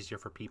so it's easier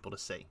for people to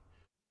see.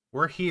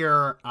 We're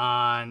here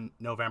on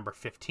November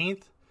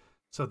 15th.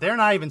 So they're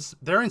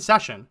in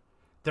session.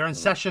 They're in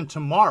session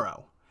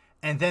tomorrow.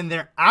 And then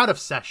they're out of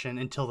session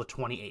until the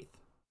 28th.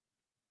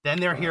 Then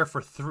they're here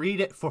for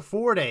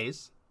 4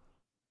 days.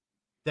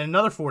 Then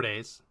another 4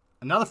 days.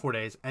 Another 4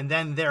 days. And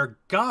then they're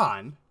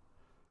gone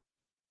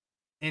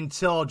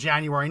until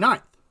January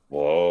 9th.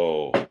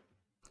 Whoa.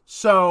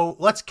 So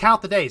let's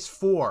count the days.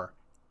 4,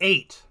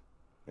 8,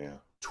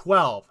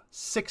 12,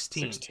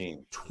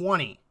 16,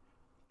 20,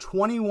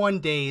 21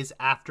 days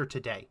after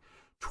today.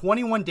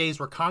 21 days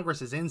where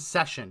Congress is in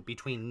session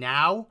between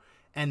now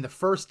and the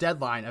first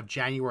deadline of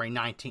January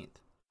 19th.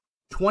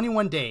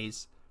 21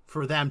 days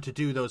for them to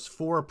do those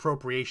 4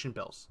 appropriation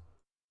bills.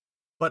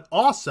 But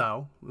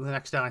also, the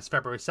next deadline is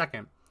February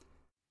 2nd,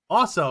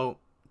 also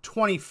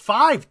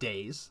 25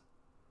 days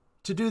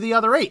to do the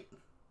other 8.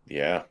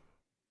 Yeah.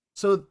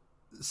 So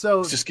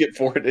let's just get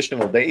 4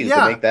 additional days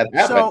to make that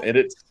happen. So and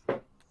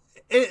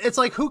it's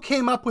like, who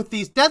came up with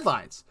these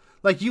deadlines?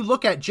 Like, you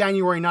look at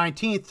January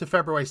 19th to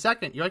February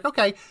 2nd, you're like,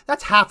 okay,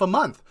 that's half a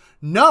month.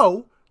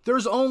 No,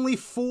 there's only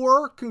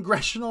 4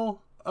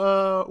 congressional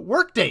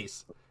work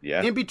days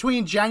in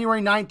between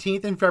January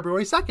 19th and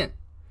February 2nd.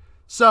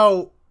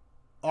 So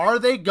are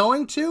they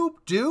going to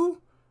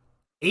do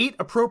 8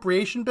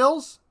 appropriation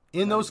bills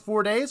in those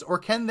 4 days? Or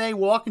can they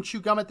walk and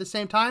chew gum at the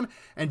same time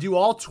and do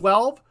all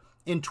 12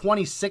 in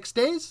 26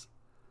 days?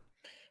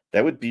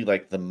 That would be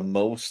like the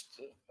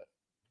most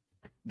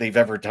they've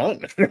ever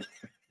done.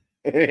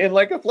 In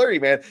like a flurry,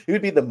 man. It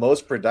would be the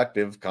most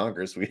productive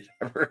Congress we'd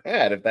ever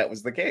had if that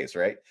was the case,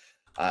 right?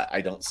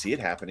 I don't see it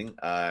happening.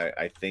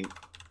 I think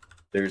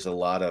there's a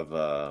lot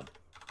of,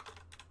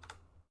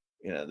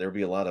 there'll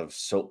be a lot of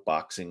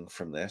soapboxing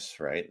from this,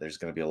 right? There's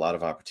going to be a lot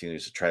of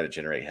opportunities to try to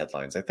generate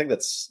headlines. I think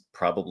that's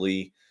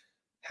probably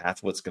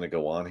half what's going to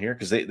go on here,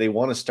 because they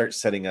want to start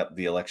setting up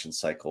the election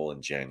cycle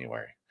in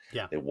January.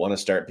 Yeah. They want to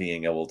start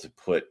being able to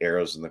put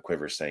arrows in the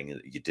quiver saying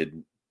that you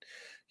didn't,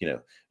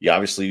 you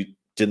obviously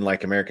didn't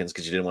like Americans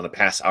because you didn't want to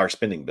pass our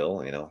spending bill,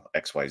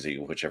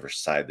 XYZ, whichever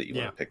side that you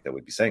want to pick that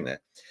would be saying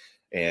that.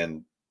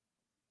 And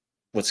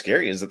what's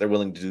scary is that they're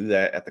willing to do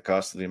that at the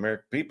cost of the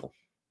American people.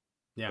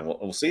 Yeah. And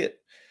we'll see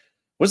it.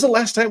 When's the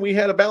last time we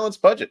had a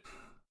balanced budget?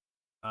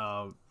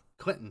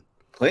 Clinton.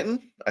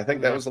 I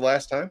think that was the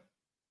last time.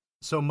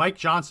 So Mike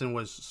Johnson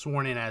was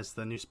sworn in as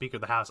the new Speaker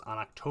of the House on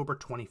October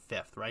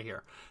 25th, right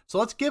here. So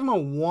let's give him a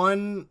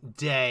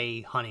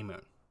 1-day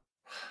honeymoon.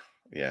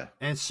 Yeah.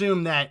 And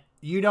assume that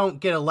you don't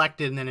get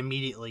elected and then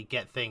immediately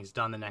get things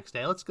done the next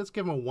day. Let's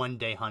give him a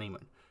 1-day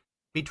honeymoon.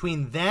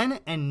 Between then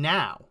and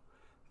now,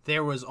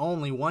 there was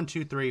only 1,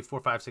 2, 3,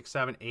 4, 5, 6,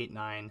 7, 8,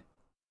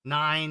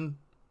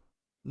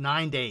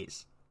 9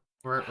 days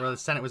where the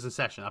Senate was in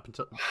session up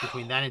until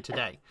between then and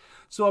today.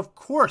 So of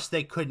course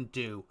they couldn't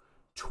do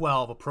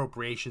 12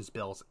 appropriations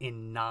bills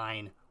in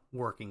 9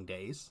 working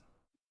days.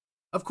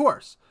 Of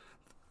course.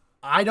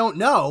 I don't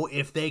know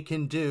if they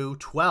can do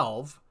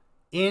 12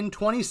 in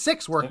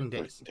 26 working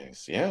days.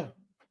 Yeah.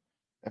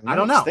 I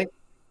don't know.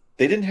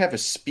 They didn't have a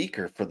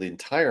speaker for the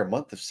entire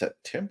month of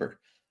September.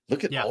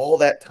 Look at all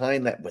that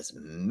time that was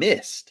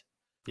missed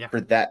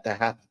for that to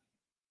happen.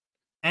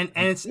 And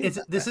it's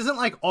this isn't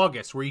like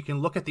August, where you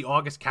can look at the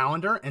August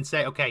calendar and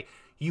say, okay,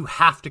 you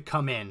have to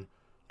come in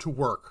to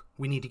work.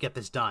 We need to get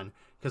this done.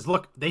 Because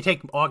look, they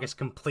take August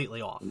completely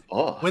off.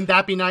 Oh. Wouldn't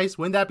that be nice?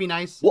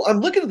 Well,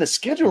 I'm looking at the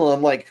schedule and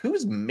I'm like,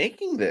 who's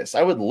making this?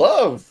 I would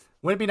love.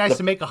 Wouldn't it be nice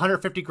to make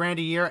 $150,000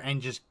 a year and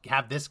just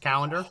have this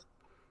calendar?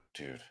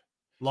 Dude.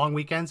 Long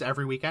weekends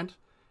every weekend.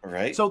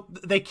 Right. So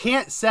they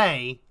can't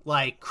say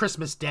like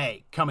Christmas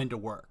Day, come into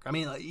work. I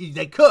mean,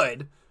 they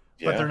could,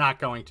 but they're not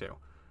going to.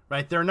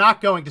 Right? They're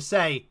not going to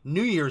say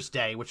New Year's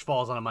Day, which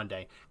falls on a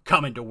Monday,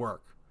 come into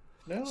work.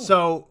 No.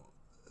 So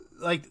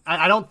like,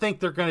 I don't think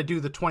they're going to do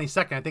the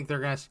 22nd. I think they're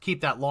going to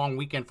keep that long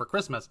weekend for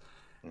Christmas.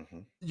 Mm-hmm.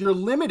 You're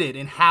limited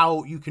in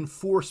how you can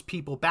force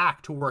people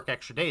back to work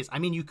extra days. I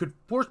mean, you could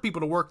force people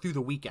to work through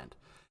the weekend.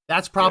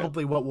 That's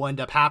probably what will end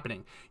up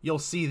happening. You'll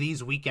see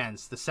these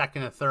weekends, the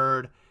 2nd and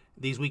 3rd,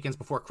 these weekends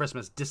before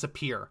Christmas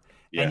disappear.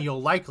 Yeah. And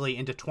you'll likely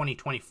into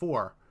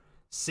 2024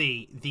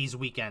 see these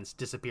weekends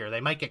disappear.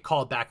 They might get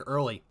called back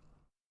early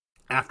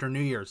after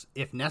New Year's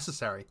if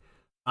necessary.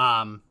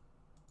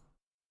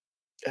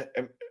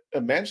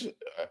 Imagine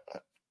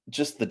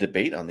just the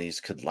debate on these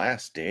could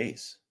last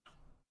days.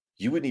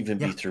 You wouldn't even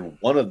be through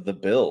one of the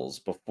bills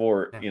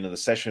before the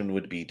session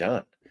would be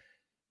done.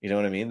 You know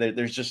what I mean?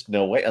 There's just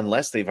no way,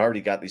 unless they've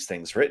already got these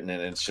things written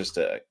and it's just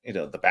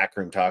the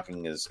backroom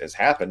talking has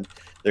happened.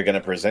 They're going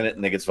to present it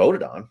and it gets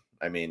voted on.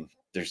 I mean,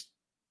 there's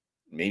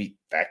maybe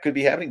that could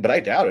be happening, but I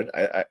doubt it.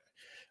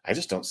 I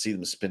just don't see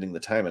them spending the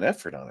time and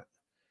effort on it.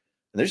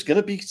 And there's going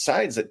to be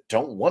sides that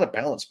don't want a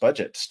balanced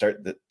budget to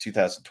start the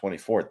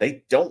 2024.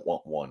 They don't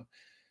want one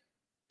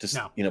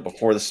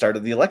before the start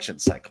of the election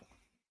cycle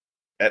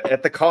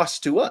at the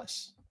cost to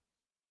us.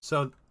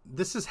 So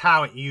this is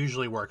how it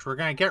usually works. We're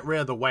going to get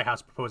rid of the White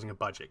House proposing a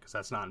budget because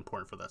that's not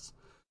important for this.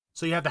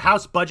 So you have the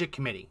House Budget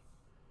Committee.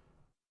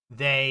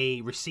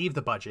 They receive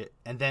the budget,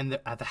 and then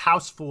the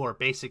House floor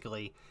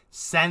basically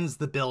sends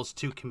the bills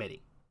to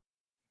committee.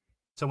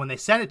 So when they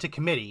send it to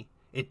committee,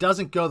 it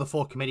doesn't go the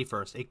full committee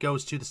first. It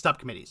goes to the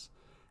subcommittees.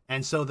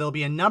 And so there'll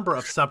be a number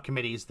of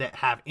subcommittees that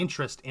have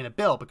interest in a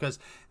bill because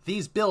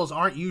these bills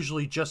aren't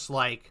usually just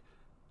like,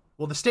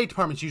 well, the State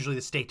Department's usually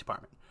the State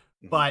Department.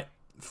 Mm-hmm. But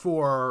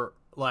for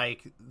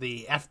like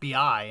the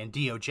FBI and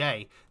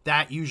DOJ,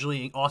 that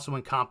usually also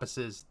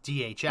encompasses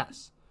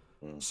DHS.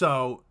 Mm-hmm.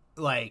 So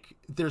like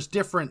there's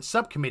different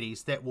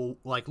subcommittees that will,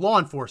 like law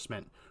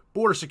enforcement,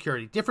 border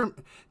security.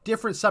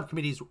 Different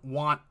subcommittees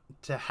want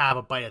to have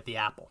a bite at the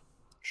apple.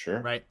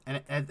 Sure. Right,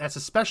 and that's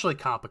especially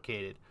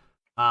complicated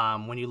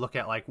when you look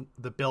at like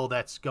the bill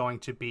that's going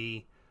to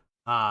be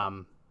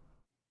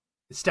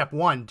step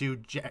 1 due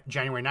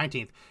January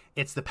 19th.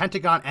 It's the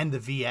Pentagon and the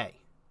VA.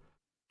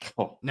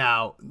 Oh.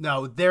 Now,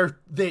 no,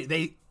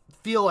 they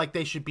feel like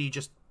they should be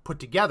just put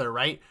together,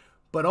 right?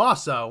 But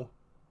also,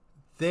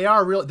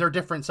 they're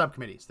different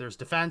subcommittees. There's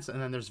defense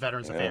and then there's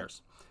Veterans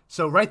Affairs.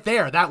 So right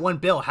there, that one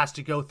bill has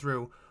to go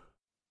through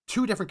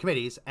 2 different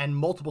committees and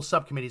multiple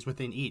subcommittees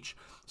within each.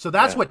 So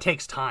that's what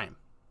takes time.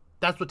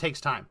 That's what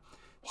takes time.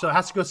 So it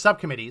has to go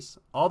subcommittees,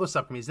 all the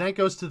subcommittees. Then it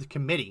goes to the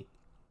committee.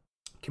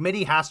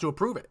 Committee has to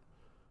approve it.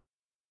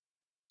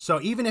 So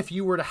even if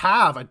you were to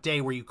have a day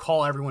where you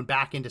call everyone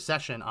back into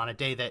session on a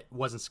day that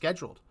wasn't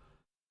scheduled,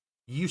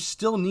 you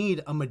still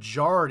need a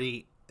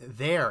majority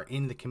there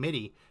in the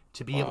committee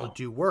to be able to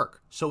do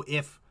work. So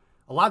if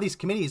a lot of these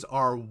committees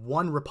are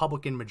one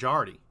Republican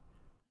majority,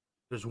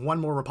 there's one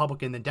more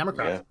Republican than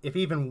Democrats. Yeah. If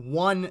even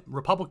one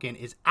Republican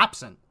is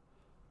absent,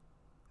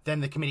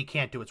 then the committee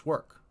can't do its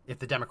work if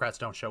the Democrats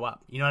don't show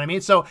up. You know what I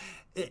mean? So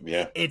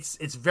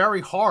it's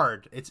very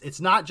hard. It's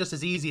not just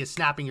as easy as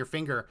snapping your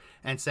finger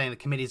and saying the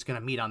committee is going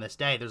to meet on this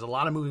day. There's a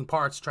lot of moving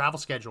parts, travel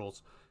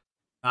schedules,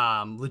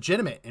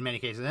 legitimate in many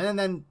cases. And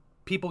then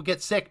people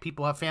get sick.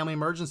 People have family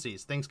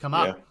emergencies. Things come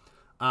up.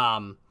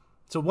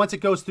 So once it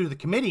goes through the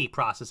committee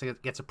process,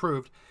 it gets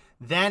approved.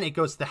 Then it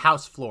goes to the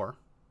House floor.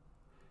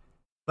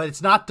 But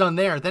it's not done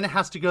there. Then it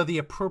has to go to the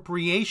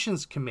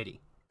Appropriations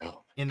Committee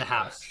in the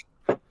House.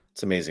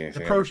 It's amazing.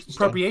 The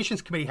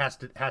Appropriations Committee has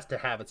to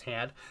have its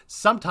hand.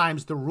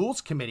 Sometimes the Rules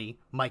Committee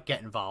might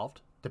get involved,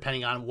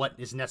 depending on what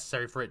is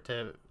necessary for it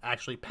to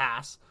actually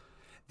pass.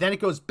 Then it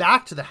goes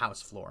back to the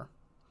House floor.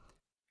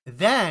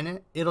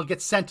 Then it'll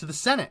get sent to the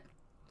Senate.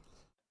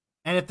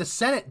 And if the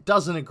Senate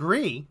doesn't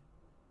agree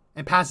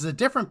and passes a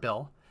different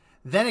bill,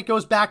 then it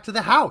goes back to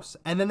the House.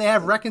 And then they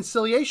have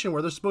reconciliation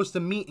where they're supposed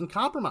to meet and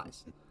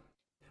compromise.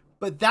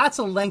 But that's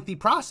a lengthy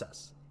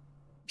process.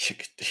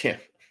 Yeah,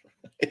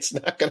 it's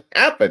not going to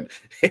happen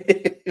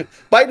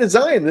by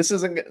design.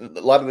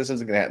 A lot of this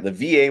isn't going to happen. The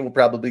VA will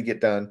probably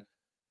get done.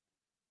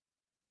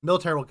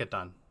 Military will get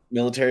done.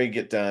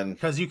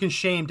 Because you can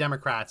shame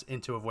Democrats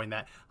into avoiding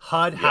that.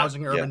 HUD,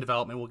 Housing and Urban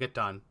Development, will get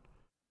done.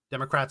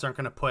 Democrats aren't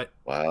going to put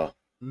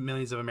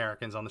millions of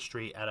Americans on the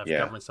street out of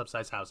government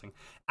subsidized housing.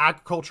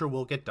 Agriculture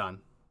will get done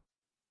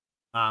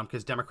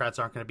because Democrats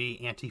aren't going to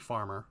be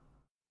anti-farmer.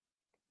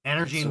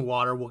 Energy and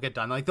water will get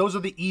done. Like, those are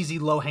the easy,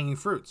 low-hanging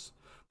fruits.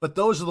 But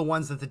those are the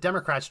ones that the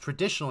Democrats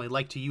traditionally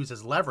like to use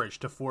as leverage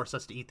to force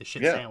us to eat the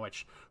shit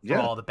sandwich for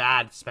all the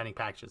bad spending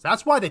packages.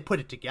 That's why they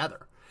put it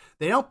together.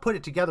 They don't put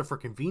it together for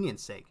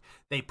convenience sake.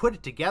 They put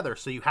it together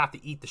so you have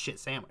to eat the shit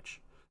sandwich.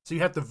 So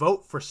you have to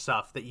vote for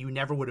stuff that you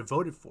never would have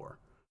voted for.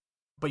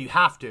 But you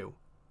have to.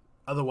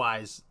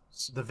 Otherwise,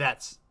 the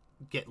vets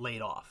get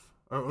laid off.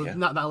 Or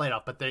not laid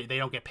off, but they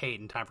don't get paid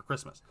in time for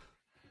Christmas.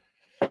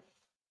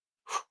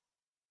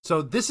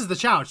 So this is the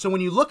challenge. So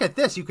when you look at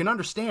this, you can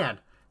understand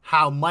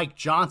how Mike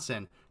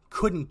Johnson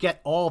couldn't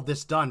get all of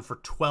this done for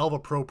 12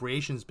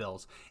 appropriations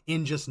bills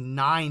in just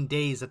 9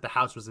 days that the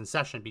House was in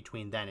session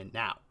between then and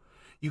now.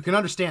 You can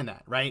understand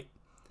that, right?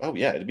 Oh,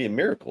 yeah. It'd be a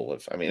miracle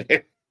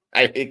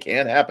it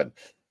can't happen.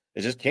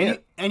 It just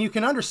can't. And you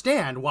can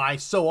understand why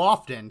so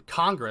often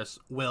Congress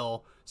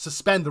will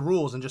suspend the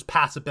rules and just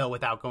pass a bill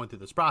without going through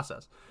this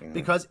process. Mm-hmm.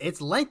 Because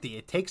it's lengthy.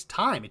 It takes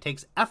time. It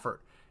takes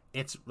effort.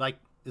 It's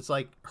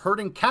like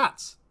herding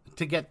cats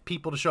to get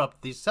people to show up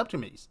to these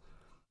subcommittees.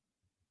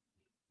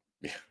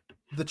 Yeah.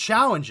 The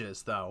challenge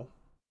is, though,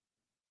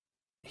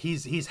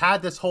 he's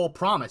had this whole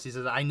promise. He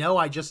says, I know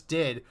I just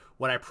did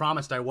what I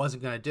promised I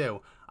wasn't going to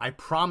do. I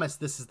promised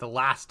this is the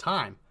last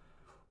time.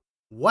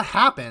 What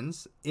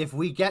happens if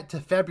we get to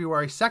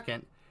February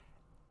 2nd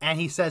and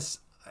he tries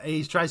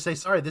to say,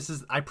 sorry,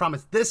 I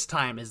promise this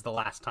time is the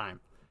last time,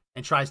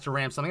 and tries to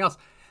ram something else?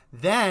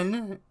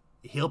 Then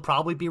he'll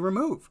probably be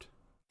removed.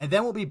 And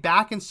then we'll be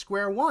back in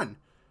square one.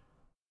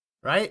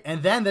 Right?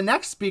 And then the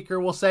next speaker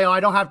will say, I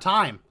don't have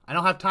time. I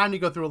don't have time to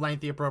go through a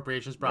lengthy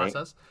appropriations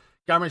process.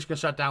 Right. Government's going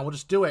to shut down. We'll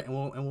just do it, and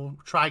we'll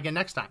try again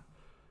next time.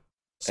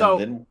 So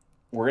and then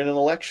we're in an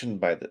election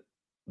by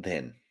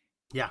then.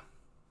 Yeah.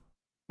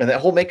 And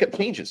that whole makeup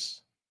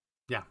changes.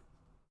 Yeah.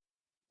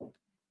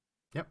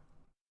 Yep.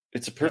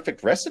 It's a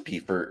perfect recipe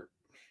for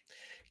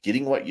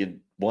getting what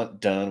you want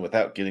done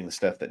without getting the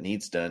stuff that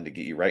needs done to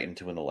get you right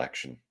into an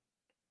election.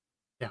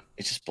 Yeah,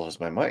 it just blows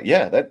my mind.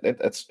 Yeah,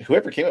 that's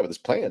whoever came up with this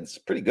plan is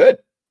pretty good.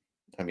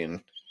 I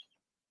mean,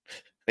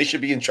 they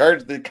should be in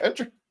charge of the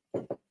country.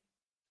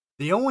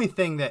 The only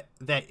thing that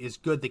is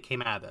good that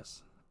came out of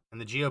this, and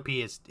the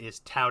GOP is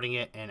touting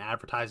it and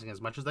advertising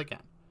as much as they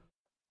can,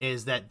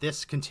 is that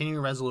this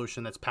continuing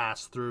resolution that's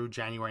passed through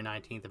January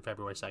 19th and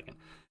February 2nd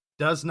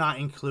does not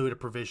include a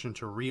provision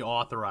to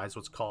reauthorize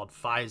what's called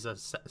FISA,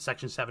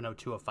 Section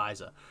 702 of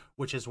FISA,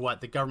 which is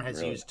what the government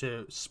has used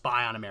to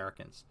spy on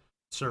Americans.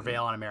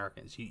 Surveil on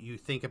Americans. You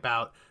think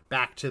about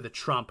back to the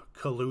Trump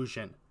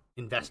collusion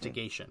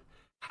investigation,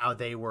 how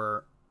they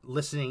were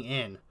listening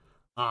in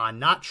on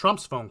not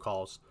Trump's phone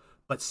calls,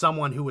 but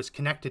someone who was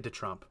connected to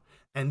Trump.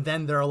 And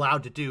then they're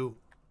allowed to do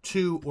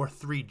 2 or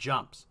 3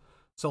 jumps.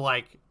 So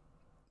like,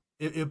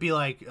 it would be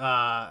like,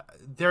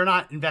 they're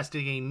not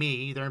investigating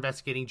me, they're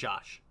investigating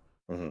Josh.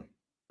 Mm-hmm.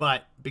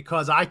 But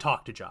because I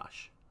talk to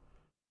Josh,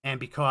 and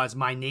because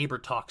my neighbor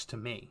talks to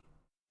me,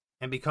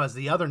 and because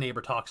the other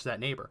neighbor talks to that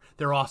neighbor,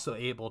 they're also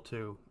able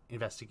to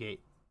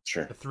investigate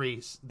the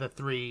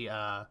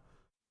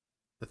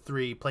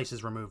three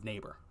places removed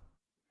neighbor.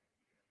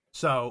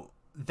 So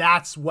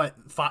that's what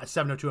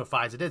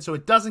 70205 did. So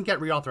it doesn't get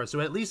reauthorized. So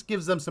it at least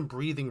gives them some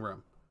breathing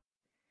room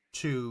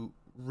to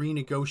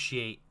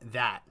renegotiate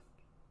that.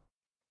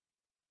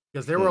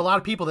 Because there were a lot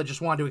of people that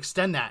just wanted to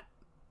extend that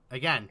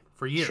again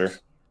for years. Sure.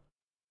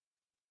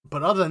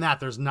 But other than that,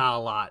 there's not a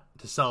lot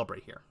to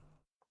celebrate here.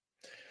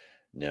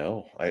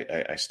 No,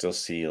 I still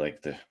see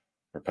like the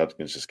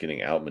Republicans just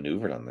getting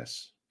outmaneuvered on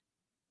this,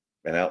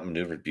 and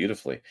outmaneuvered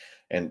beautifully,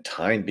 and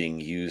time being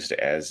used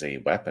as a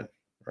weapon,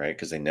 right?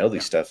 Because they know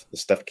this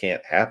stuff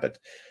can't happen.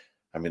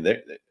 I mean,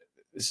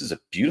 this is a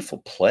beautiful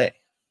play,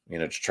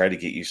 to try to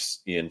get you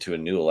into a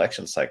new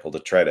election cycle, to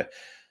try to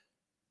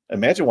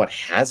imagine what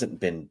hasn't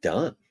been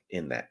done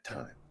in that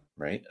time,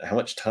 right? How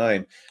much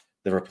time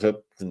the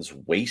Republicans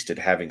wasted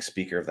having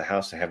Speaker of the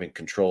House and having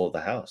control of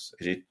the House.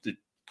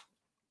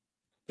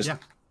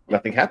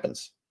 Nothing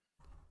happens.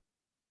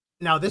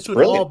 Now this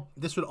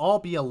would all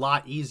be a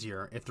lot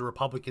easier if the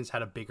Republicans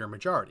had a bigger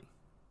majority,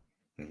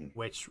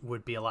 which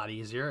would be a lot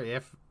easier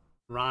if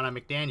Ronna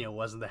McDaniel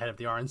wasn't the head of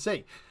the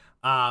RNC.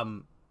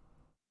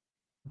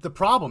 The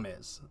problem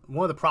is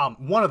one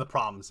of the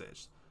problems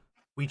is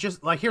we just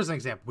here's an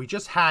example. We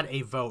just had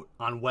a vote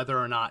on whether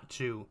or not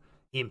to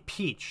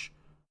impeach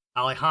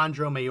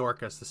Alejandro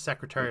Mayorkas, the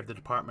Secretary of the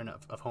Department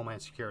of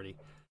Homeland Security,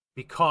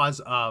 because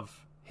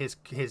of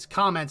his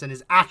comments and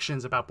his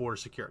actions about border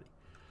security.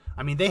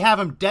 I mean, they have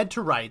him dead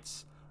to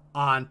rights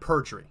on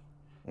perjury.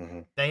 Mm-hmm.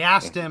 They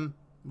asked him,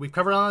 we've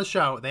covered it on the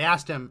show, they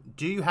asked him,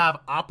 do you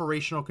have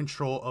operational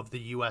control of the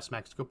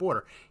U.S.-Mexico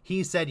border?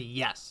 He said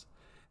yes.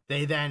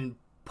 They then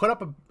put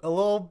up a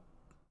little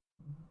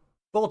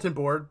poster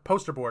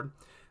board,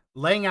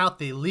 laying out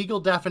the legal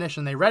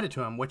definition. They read it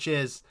to him, which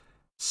is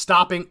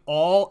stopping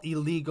all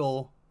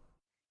illegal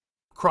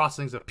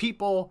crossings of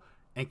people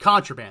and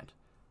contraband.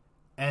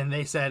 And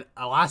they said,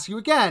 I'll ask you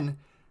again,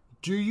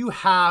 do you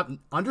have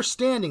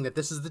understanding that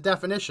this is the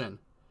definition,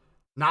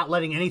 not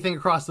letting anything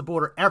across the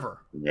border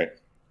ever? Right.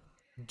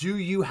 Do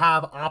you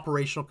have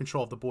operational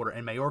control of the border?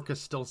 And Mayorkas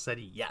still said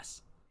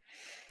yes.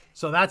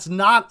 So that's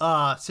not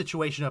a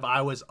situation of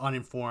I was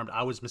uninformed,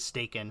 I was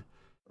mistaken.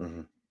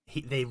 Mm-hmm.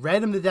 They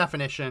read him the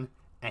definition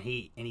and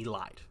he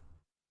lied.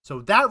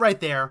 So that right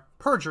there,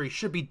 perjury,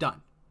 should be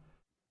done.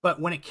 But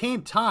when it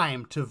came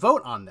time to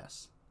vote on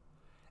this,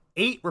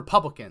 8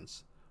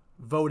 Republicans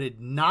voted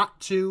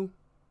not to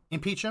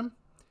impeach him,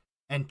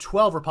 and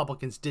 12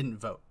 Republicans didn't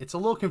vote. It's a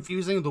little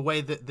confusing the way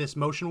that this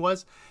motion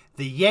was.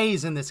 The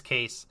yays in this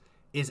case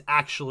is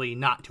actually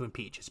not to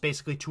impeach. It's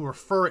basically to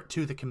refer it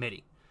to the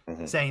committee,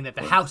 saying that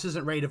the House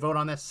isn't ready to vote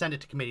on this, send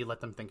it to committee,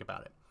 let them think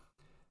about it.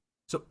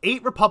 So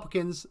 8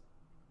 Republicans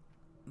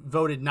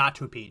voted not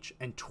to impeach,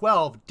 and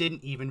 12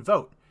 didn't even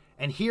vote.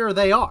 And here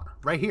they are,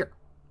 right here.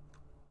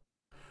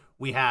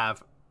 We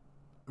have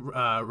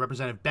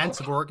Representative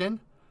Bentz of Oregon,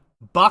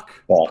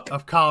 Buck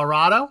of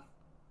Colorado.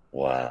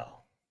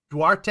 Wow.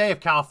 Duarte of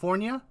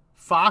California,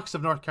 Fox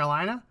of North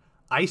Carolina,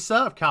 Issa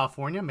of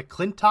California,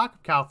 McClintock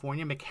of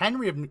California,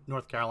 McHenry of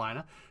North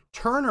Carolina,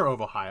 Turner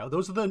of Ohio.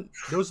 Those are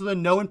the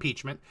no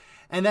impeachment.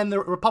 And then the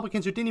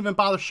Republicans who didn't even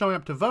bother showing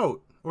up to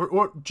vote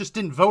or just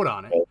didn't vote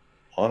on it.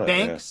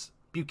 Banks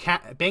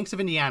of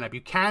Indiana,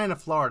 Buchanan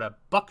of Florida,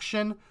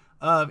 Buckshin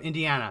of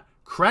Indiana,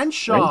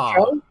 Crenshaw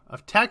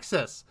of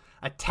Texas,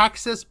 a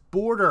Texas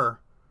border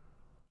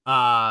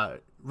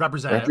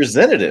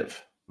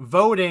representative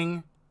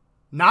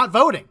not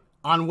voting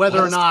on whether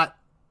or not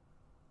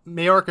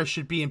Mayorkas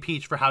should be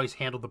impeached for how he's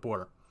handled the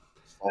border.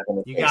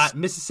 You got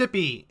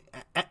Mississippi,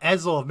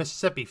 Ezel of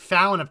Mississippi,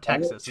 Fallon of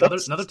Texas,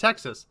 another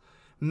Texas,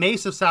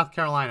 Mace of South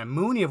Carolina,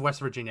 Mooney of West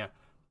Virginia,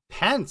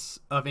 Pence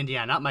of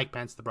Indiana, not Mike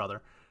Pence, the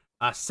brother,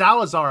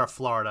 Salazar of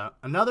Florida,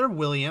 another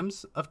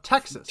Williams of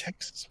Texas.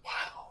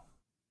 Wow.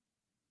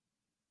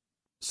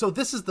 So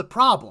this is the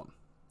problem.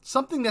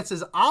 Something that's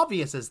as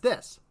obvious as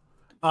this,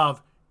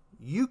 of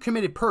you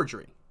committed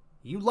perjury,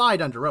 you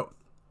lied under oath.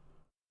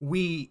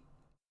 We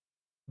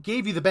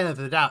gave you the benefit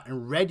of the doubt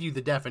and read you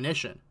the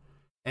definition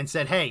and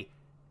said, hey,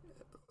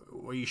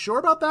 were you sure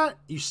about that?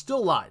 You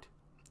still lied.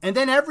 And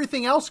then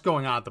everything else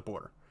going on at the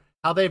border,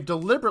 how they've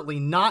deliberately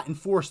not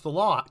enforced the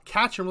law,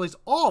 catch and release,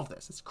 all of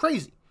this. It's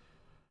crazy.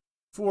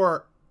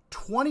 For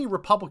 20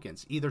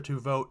 Republicans either to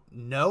vote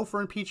no for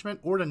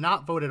impeachment or to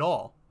not vote at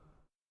all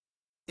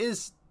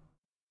is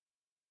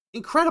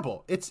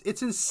incredible. It's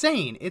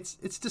insane. It's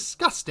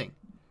disgusting.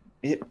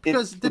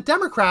 Because the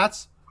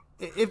Democrats,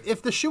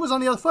 if the shoe was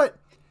on the other foot,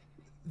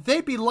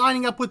 they'd be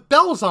lining up with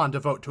bells on to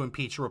vote to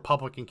impeach a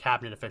Republican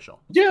cabinet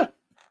official. Yeah.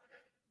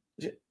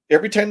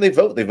 Every time they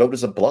vote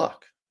as a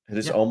block. It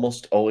is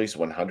almost always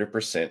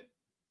 100%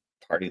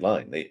 party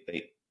line.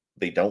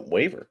 They don't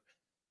waver.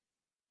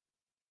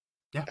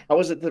 Yeah. How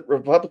is it that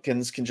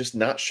Republicans can just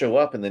not show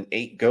up and then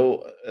 8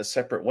 go a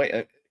separate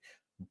way?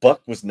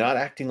 Buck was not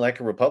acting like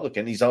a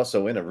Republican. He's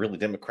also in a really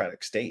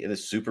Democratic state. It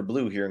is super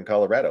blue here in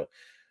Colorado.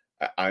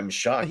 I'm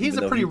shocked. He's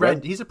a pretty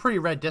red. He's a pretty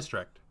red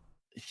district.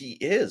 He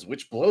is,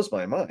 which blows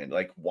my mind.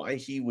 Like, why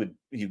he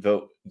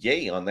vote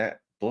yay on that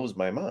blows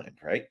my mind,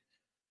 right?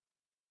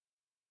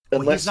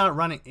 Well, he's not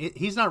running.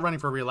 He's not running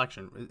for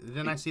re-election.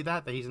 Didn't I see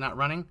that he's not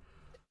running?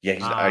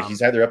 Yeah,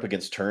 he's either up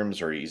against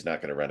terms or he's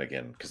not going to run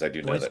again, because I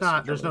do know it's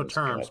not. There's no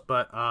terms,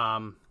 but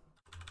I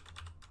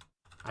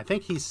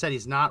think he said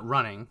he's not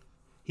running.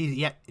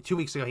 2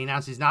 weeks ago he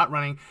announced he's not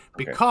running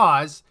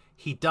because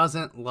he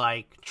doesn't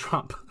like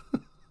Trump.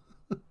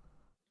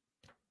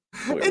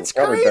 It's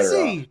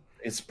crazy.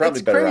 It's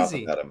probably better off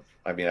without him.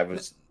 I mean,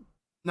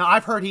 No,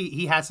 I've heard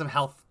he had some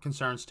health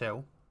concerns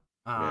too.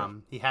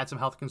 He had some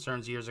health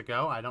concerns years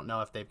ago. I don't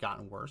know if they've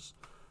gotten worse.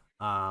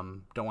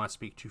 Don't want to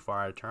speak too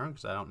far out of turn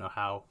because I don't know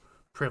how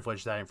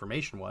privileged that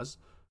information was.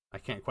 I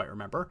can't quite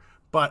remember.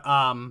 But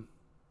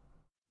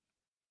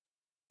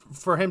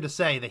for him to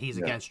say that he's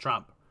against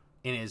Trump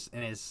in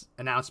his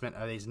announcement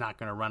that he's not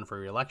going to run for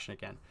re-election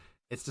again,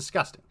 it's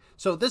disgusting.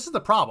 So this is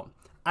the problem.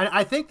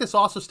 I think this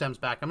also stems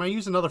back. I'm going to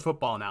use another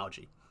football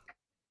analogy.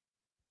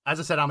 As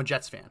I said, I'm a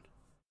Jets fan.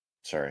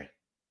 Sorry.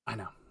 I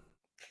know.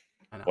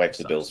 Wife's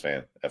a Bills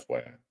fan,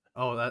 FYI.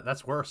 Oh,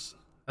 that's worse.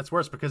 That's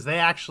worse because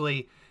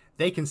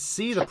they can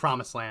see the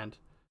promised land.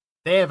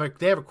 They have a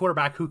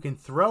quarterback who can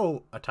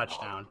throw a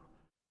touchdown,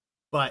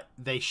 but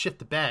they shit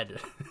the bed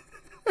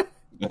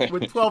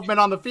with 12 men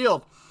on the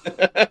field.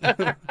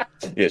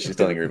 Yeah, she's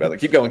telling you about it.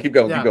 Keep going.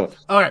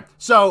 Okay,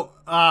 so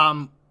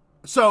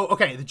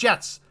okay, the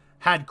Jets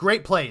had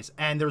great plays,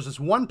 and there was this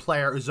one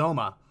player,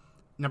 Uzoma,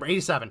 number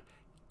 87,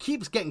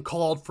 keeps getting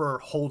called for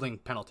holding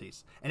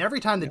penalties. And every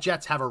time the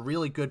Jets have a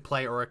really good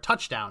play or a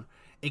touchdown,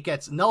 it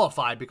gets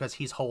nullified because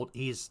he's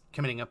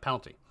committing a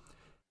penalty.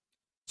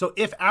 So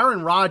if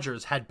Aaron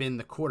Rodgers had been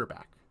the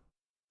quarterback,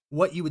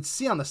 what you would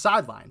see on the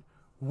sideline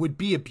would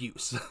be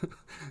abuse.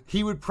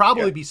 He would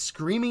probably be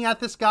screaming at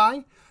this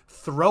guy,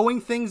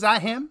 throwing things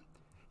at him,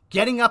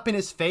 getting up in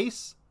his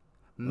face,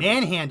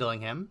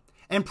 manhandling him,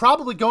 and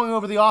probably going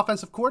over the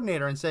offensive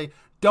coordinator and say,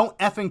 don't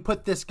effing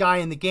put this guy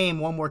in the game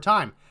one more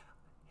time.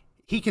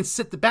 He can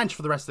sit the bench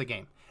for the rest of the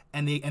game.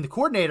 And the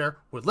coordinator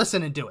would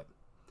listen and do it.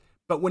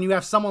 But when you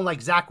have someone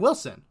like Zach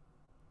Wilson,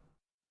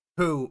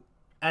 who,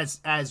 as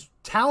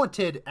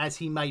talented as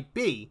he might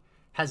be,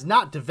 has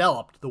not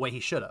developed the way he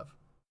should have.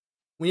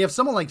 When you have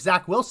someone like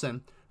Zach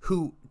Wilson,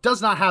 who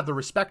does not have the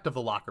respect of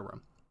the locker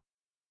room,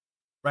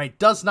 right?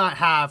 Does not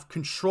have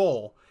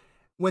control.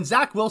 When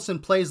Zach Wilson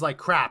plays like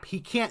crap, he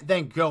can't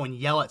then go and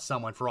yell at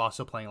someone for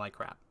also playing like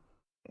crap,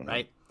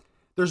 right?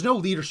 There's no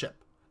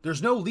leadership.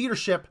 There's no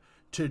leadership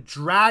to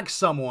drag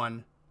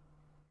someone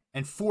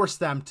and force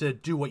them to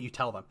do what you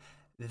tell them.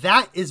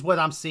 That is what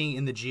I'm seeing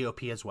in the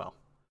GOP as well.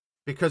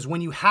 Because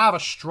when you have a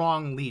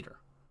strong leader,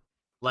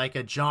 like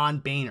a John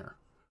Boehner,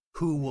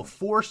 who will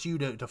force you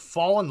to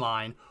fall in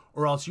line,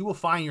 or else you will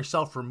find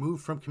yourself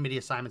removed from committee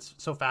assignments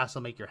so fast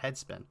it'll make your head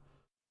spin.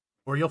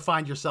 Or you'll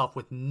find yourself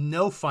with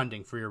no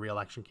funding for your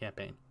re-election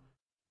campaign.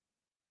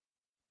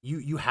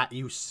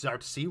 You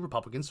start to see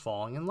Republicans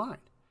falling in line.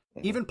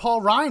 Even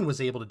Paul Ryan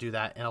was able to do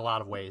that in a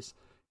lot of ways.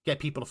 Get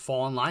people to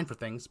fall in line for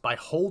things by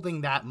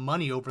holding that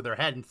money over their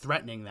head and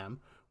threatening them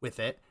with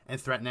it,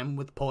 and threatening them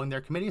with pulling their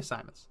committee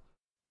assignments.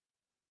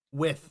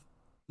 With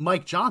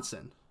Mike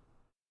Johnson,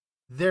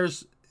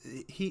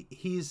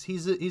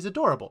 he's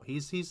adorable.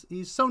 He's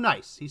so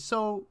nice. He's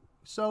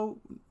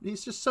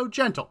just so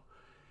gentle.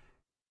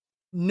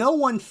 No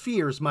one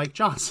fears Mike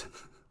Johnson,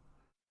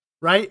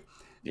 right?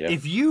 Yeah.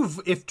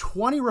 If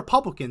 20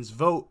 Republicans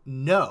vote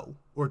no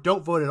or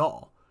don't vote at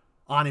all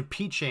on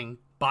impeaching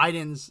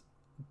Biden's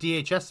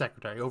DHS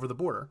secretary over the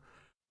border,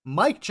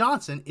 Mike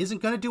Johnson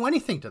isn't going to do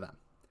anything to them.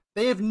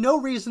 They have no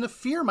reason to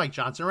fear Mike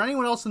Johnson or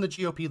anyone else in the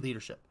GOP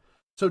leadership.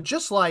 So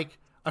just like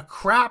a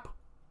crap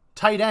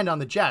tight end on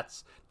the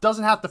Jets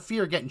doesn't have to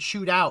fear getting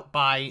chewed out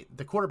by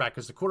the quarterback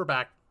because the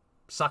quarterback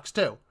sucks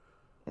too,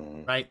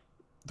 right?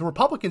 The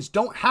Republicans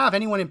don't have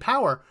anyone in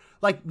power.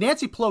 Like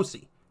Nancy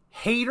Pelosi,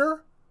 hate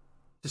her,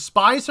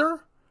 despise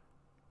her,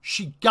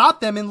 she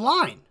got them in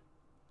line.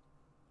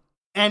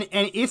 And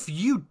if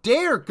you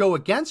dare go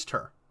against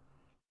her,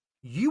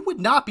 you would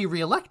not be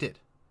reelected.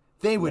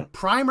 They would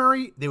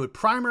primary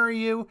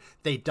you.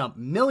 They dump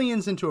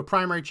millions into a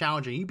primary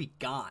challenge and you'd be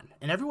gone.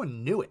 And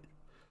everyone knew it.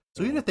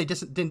 So even if they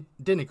just didn't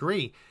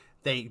agree,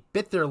 they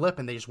bit their lip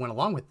and they just went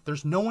along with it.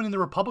 There's no one in the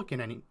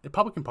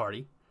Republican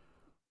Party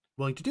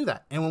willing to do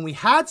that. And when we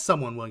had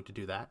someone willing to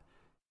do that,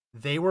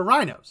 they were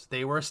RINOs.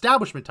 They were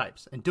establishment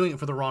types and doing it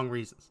for the wrong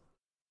reasons.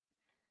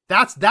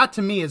 That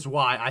to me is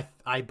why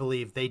I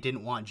believe they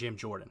didn't want Jim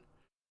Jordan.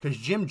 Because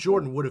Jim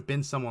Jordan would have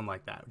been someone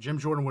like that. Jim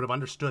Jordan would have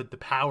understood the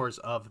powers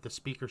of the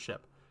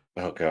speakership.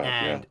 Oh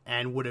God,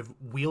 and would have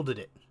wielded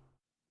it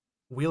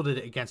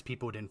against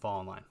people who didn't fall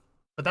in line.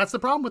 But that's the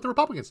problem with the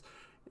Republicans.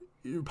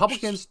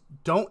 Republicans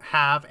don't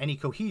have any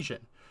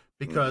cohesion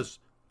because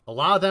A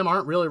lot of them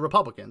aren't really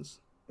Republicans,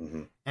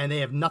 and they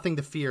have nothing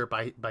to fear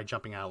by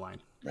jumping out of line.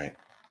 Right.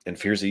 And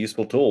fear is a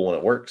useful tool when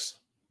it works.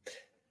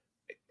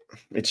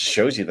 It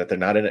shows you that they're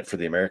not in it for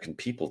the American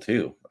people,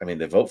 too. I mean,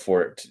 they vote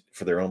for it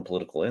for their own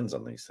political ends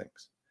on these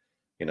things.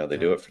 They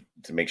do it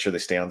to make sure they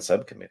stay on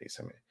subcommittees.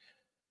 I mean,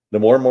 the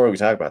more and more we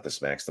talk about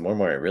this, Max, the more and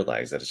more I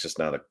realize that it's just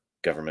not a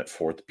government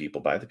for the people,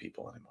 by the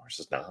people anymore. It's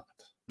just not.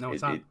 No,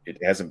 it's not. It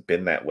hasn't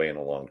been that way in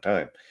a long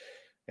time.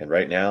 And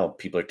right now,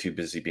 people are too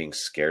busy being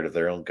scared of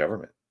their own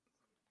government.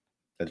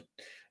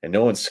 And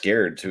no one's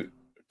scared to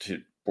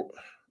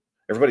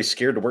everybody's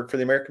scared to work for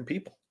the American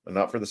people and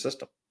not for the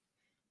system.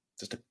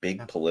 It's just a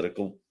big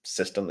political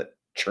system that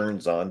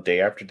churns on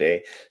day after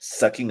day,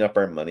 sucking up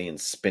our money and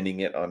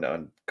spending it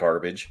on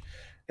garbage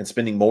and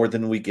spending more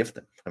than we give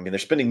them. I mean, they're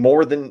spending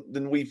more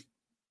than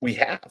we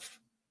have.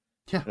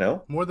 Yeah,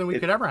 more than we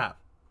could ever have.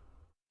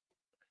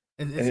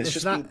 And it's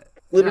just not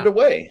littered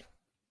away.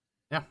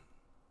 Yeah.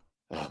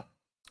 Oh,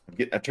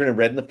 I'm turning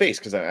red in the face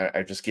because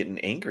I'm just getting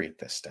angry at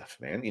this stuff,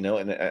 man.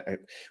 And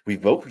we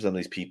vote for some of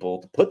these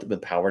people to put them in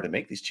power to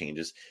make these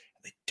changes.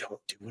 And they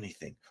don't do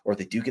anything, or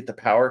they do get the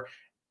power,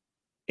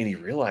 and you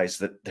realize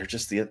that they're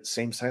just the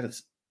same side of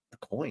the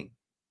coin.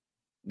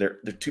 They're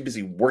too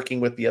busy working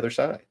with the other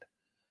side.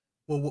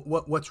 Well,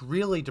 what's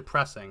really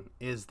depressing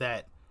is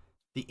that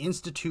the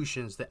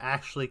institutions that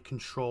actually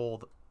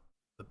control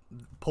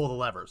pull the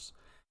levers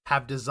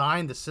have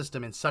designed the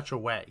system in such a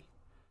way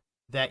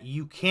that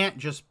you can't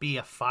just be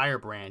a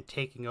firebrand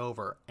taking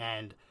over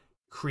and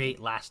create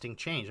lasting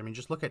change. I mean,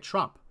 just look at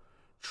Trump.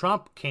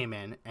 Trump came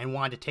in and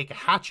wanted to take a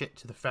hatchet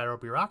to the federal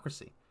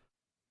bureaucracy.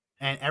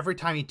 And every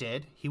time he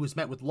did, he was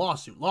met with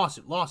lawsuit,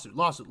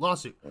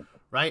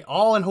 right?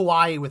 All in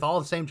Hawaii with all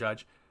the same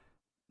judge.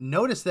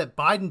 Notice that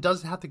Biden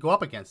doesn't have to go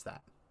up against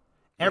that.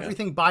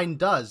 Everything Biden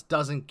does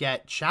doesn't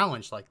get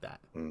challenged like that.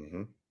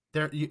 Mm-hmm.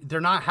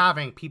 They're not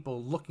having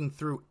people looking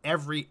through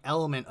every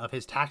element of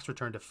his tax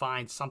return to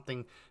find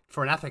something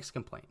for an ethics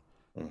complaint,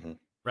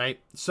 right?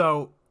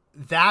 So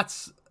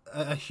that's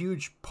a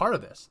huge part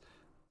of this.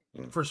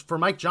 For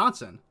Mike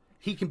Johnson,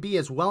 he can be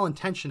as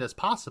well-intentioned as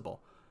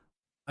possible.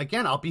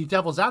 Again, I'll be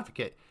devil's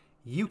advocate.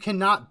 You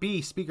cannot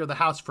be Speaker of the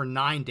House for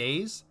 9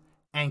 days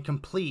and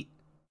complete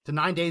the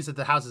 9 days that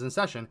the House is in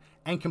session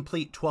and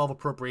complete 12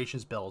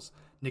 appropriations bills,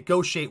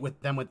 negotiate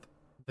with them with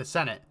the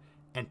Senate,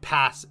 and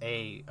pass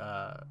a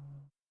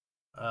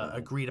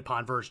agreed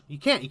upon version. You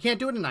can't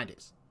do it in 9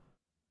 days.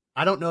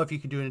 I don't know if you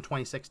can do it in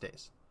 26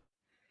 days.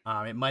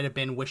 It might have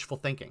been wishful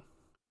thinking,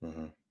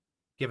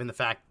 given the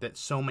fact that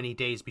so many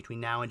days between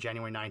now and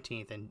January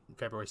 19th and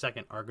February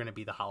 2nd are going to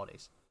be the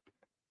holidays.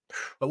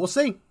 But we'll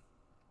see.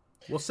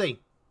 We'll see.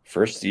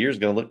 First year is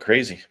going to look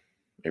crazy.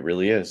 It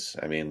really is.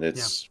 I mean,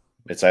 it's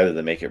either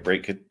the make it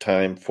break it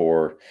time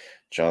for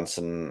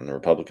Johnson and the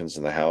Republicans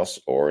in the House,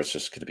 or it's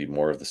just going to be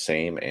more of the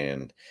same.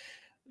 And,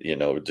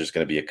 there's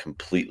going to be a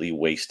completely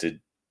wasted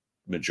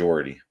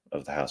majority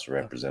of the House of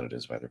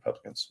Representatives by the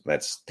Republicans.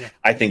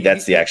 I think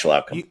that's the actual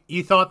outcome.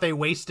 You thought they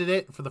wasted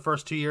it for the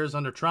first 2 years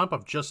under Trump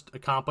of just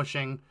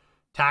accomplishing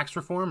tax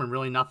reform and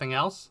really nothing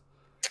else?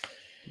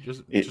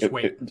 Just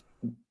wait.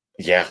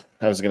 Yeah,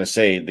 I was going to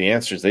say the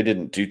answer is they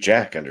didn't do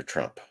jack under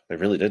Trump. They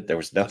really did. There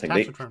was nothing.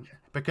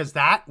 Because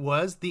that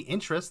was the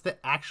interest that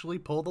actually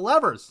pulled the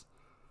levers.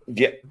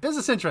 Yeah,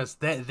 business interests.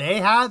 They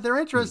had their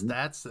interest.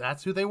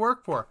 That's who they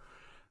work for.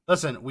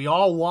 Listen, we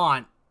all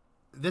want.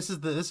 This is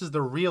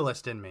the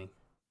realist in me.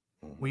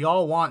 We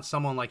all want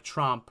someone like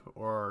Trump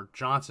or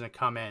Johnson to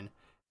come in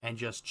and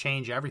just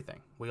change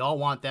everything. We all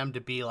want them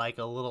to be like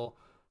a little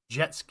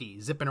jet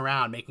ski zipping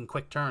around, making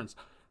quick turns.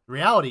 The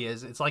reality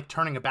is, it's like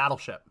turning a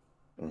battleship.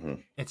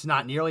 It's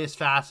not nearly as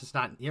fast. It's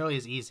not nearly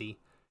as easy,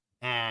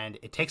 and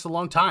it takes a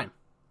long time.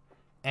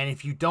 And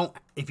if you don't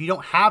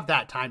have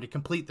that time to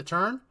complete the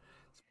turn,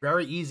 it's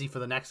very easy for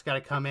the next guy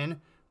to come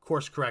in,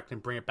 course correct,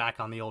 and bring it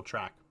back on the old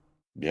track.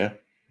 Yeah,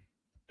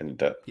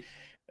 and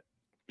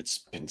it's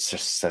been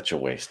just such a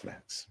waste,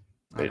 Max.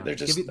 They're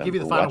just give you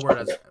the final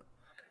word.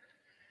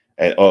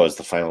 It's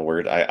the final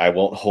word. I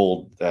won't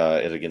hold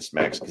it against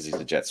Max because he's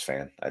a Jets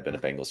fan. I've been a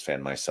Bengals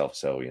fan myself,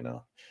 so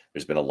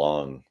there's been a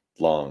long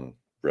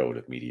road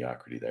of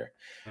mediocrity there.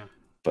 Yeah.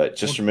 But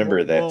just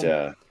remember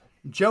that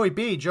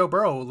Joe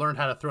Burrow learned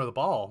how to throw the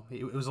ball.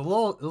 It was a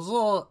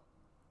little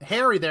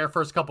hairy there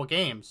first couple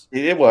games.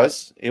 It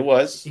was.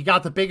 He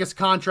got the biggest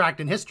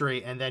contract in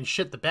history and then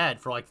shit the bed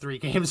for like 3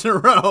 games in a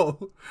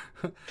row.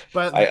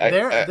 But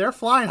they're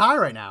flying high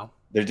right now.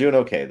 They're doing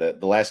okay. The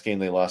last game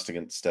they lost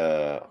against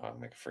I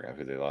forgot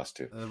who they lost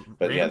to.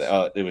 But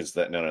Ravens? It was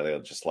that they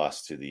just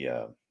lost to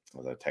the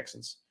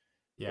Texans.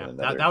 Yeah,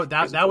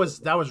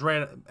 that was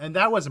right, and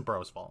that wasn't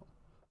Burrow's fault.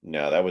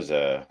 No, that was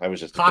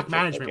just clock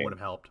management would have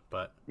helped,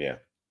 but yeah.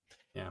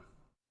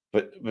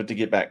 But to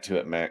get back to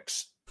it,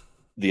 Max,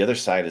 the other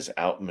side has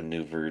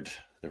outmaneuvered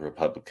the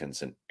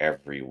Republicans in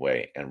every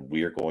way, and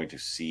we are going to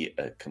see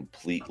a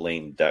complete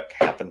lame duck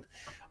happen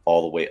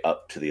all the way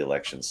up to the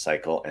election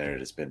cycle, and it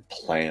has been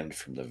planned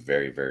from the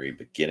very, very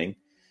beginning.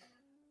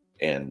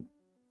 And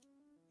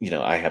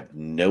I have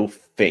no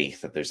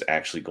faith that there's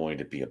actually going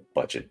to be a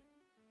budget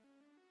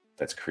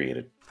that's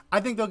created. I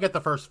think they'll get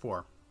the first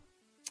 4.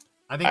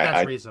 I think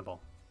that's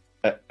reasonable.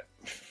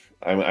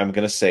 I'm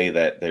going to say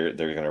that they're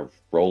going to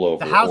roll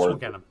over. The House will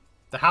get them.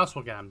 The House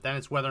will get them. Then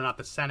it's whether or not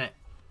the Senate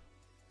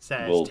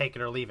says take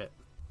it or leave it.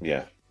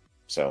 Yeah.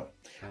 So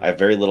I have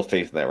very little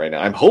faith in that right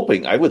now. I'm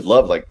hoping, I would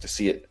love to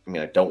see it. I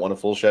mean, I don't want a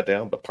full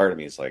shutdown, but part of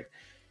me is like,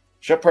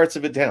 shut parts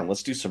of it down.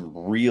 Let's do some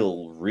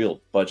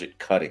real budget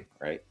cutting,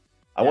 right?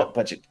 I want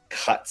budget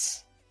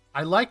cuts.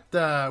 I liked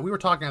we were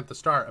talking at the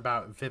start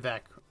about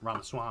Vivek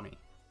Ramaswamy.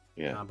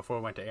 Yeah. Before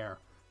we went to air.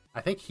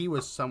 I think he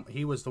was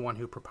the one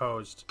who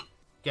proposed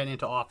getting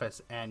into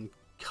office and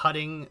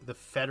cutting the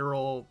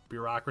federal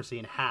bureaucracy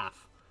in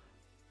half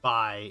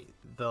by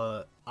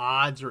the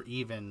odds or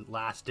even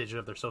last digit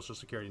of their social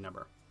security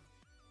number.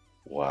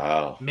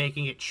 Wow.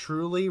 Making it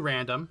truly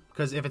random,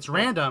 because if it's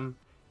random,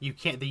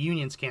 the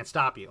unions can't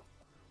stop you,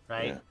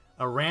 right? Yeah.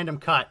 A random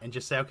cut and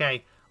just say,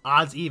 okay,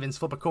 odds, evens,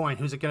 flip a coin.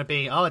 Who's it going to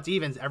be? Oh, it's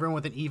evens. Everyone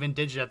with an even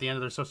digit at the end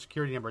of their social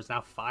security number is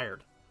now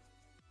fired.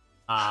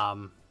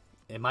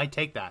 It might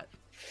take that.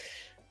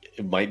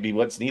 It might be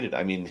what's needed.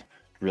 I mean,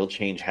 real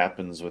change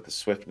happens with a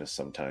swiftness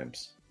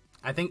sometimes.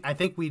 I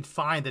think we'd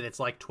find that it's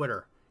like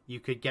Twitter. You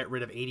could get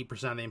rid of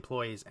 80% of the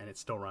employees and it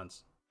still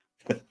runs.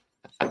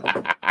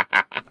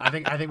 I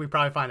think we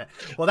probably find it.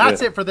 Well,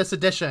 that's it for this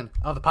edition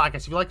of the podcast.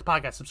 If you like the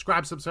podcast,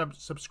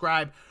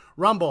 subscribe,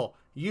 Rumble,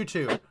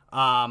 YouTube.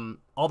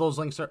 All those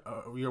links are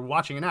you're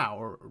watching it now,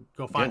 or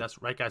go find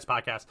us, Right Guys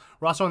Podcast.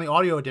 We're also on the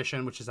audio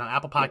edition, which is on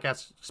Apple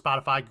Podcasts,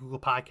 Spotify, Google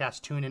Podcasts,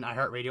 TuneIn,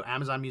 iHeartRadio,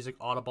 Amazon Music,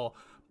 Audible,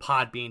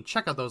 Podbean.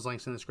 Check out those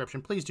links in the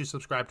description. Please do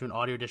subscribe to an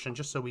audio edition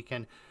just so we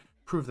can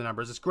prove the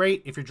numbers. It's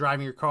great if you're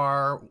driving your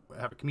car,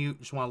 have a commute,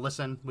 just want to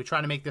listen. We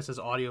try to make this as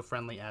audio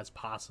friendly as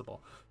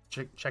possible.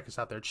 Check us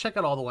out there. Check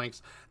out all the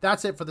links.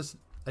 That's it for this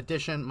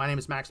edition. My name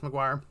is Max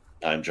McGuire.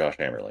 I'm Josh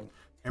Hammerling.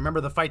 And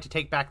remember, the fight to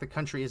take back the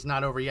country is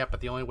not over yet,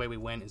 but the only way we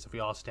win is if we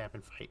all stand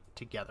and fight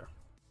together.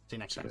 See you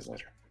next time. See you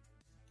later.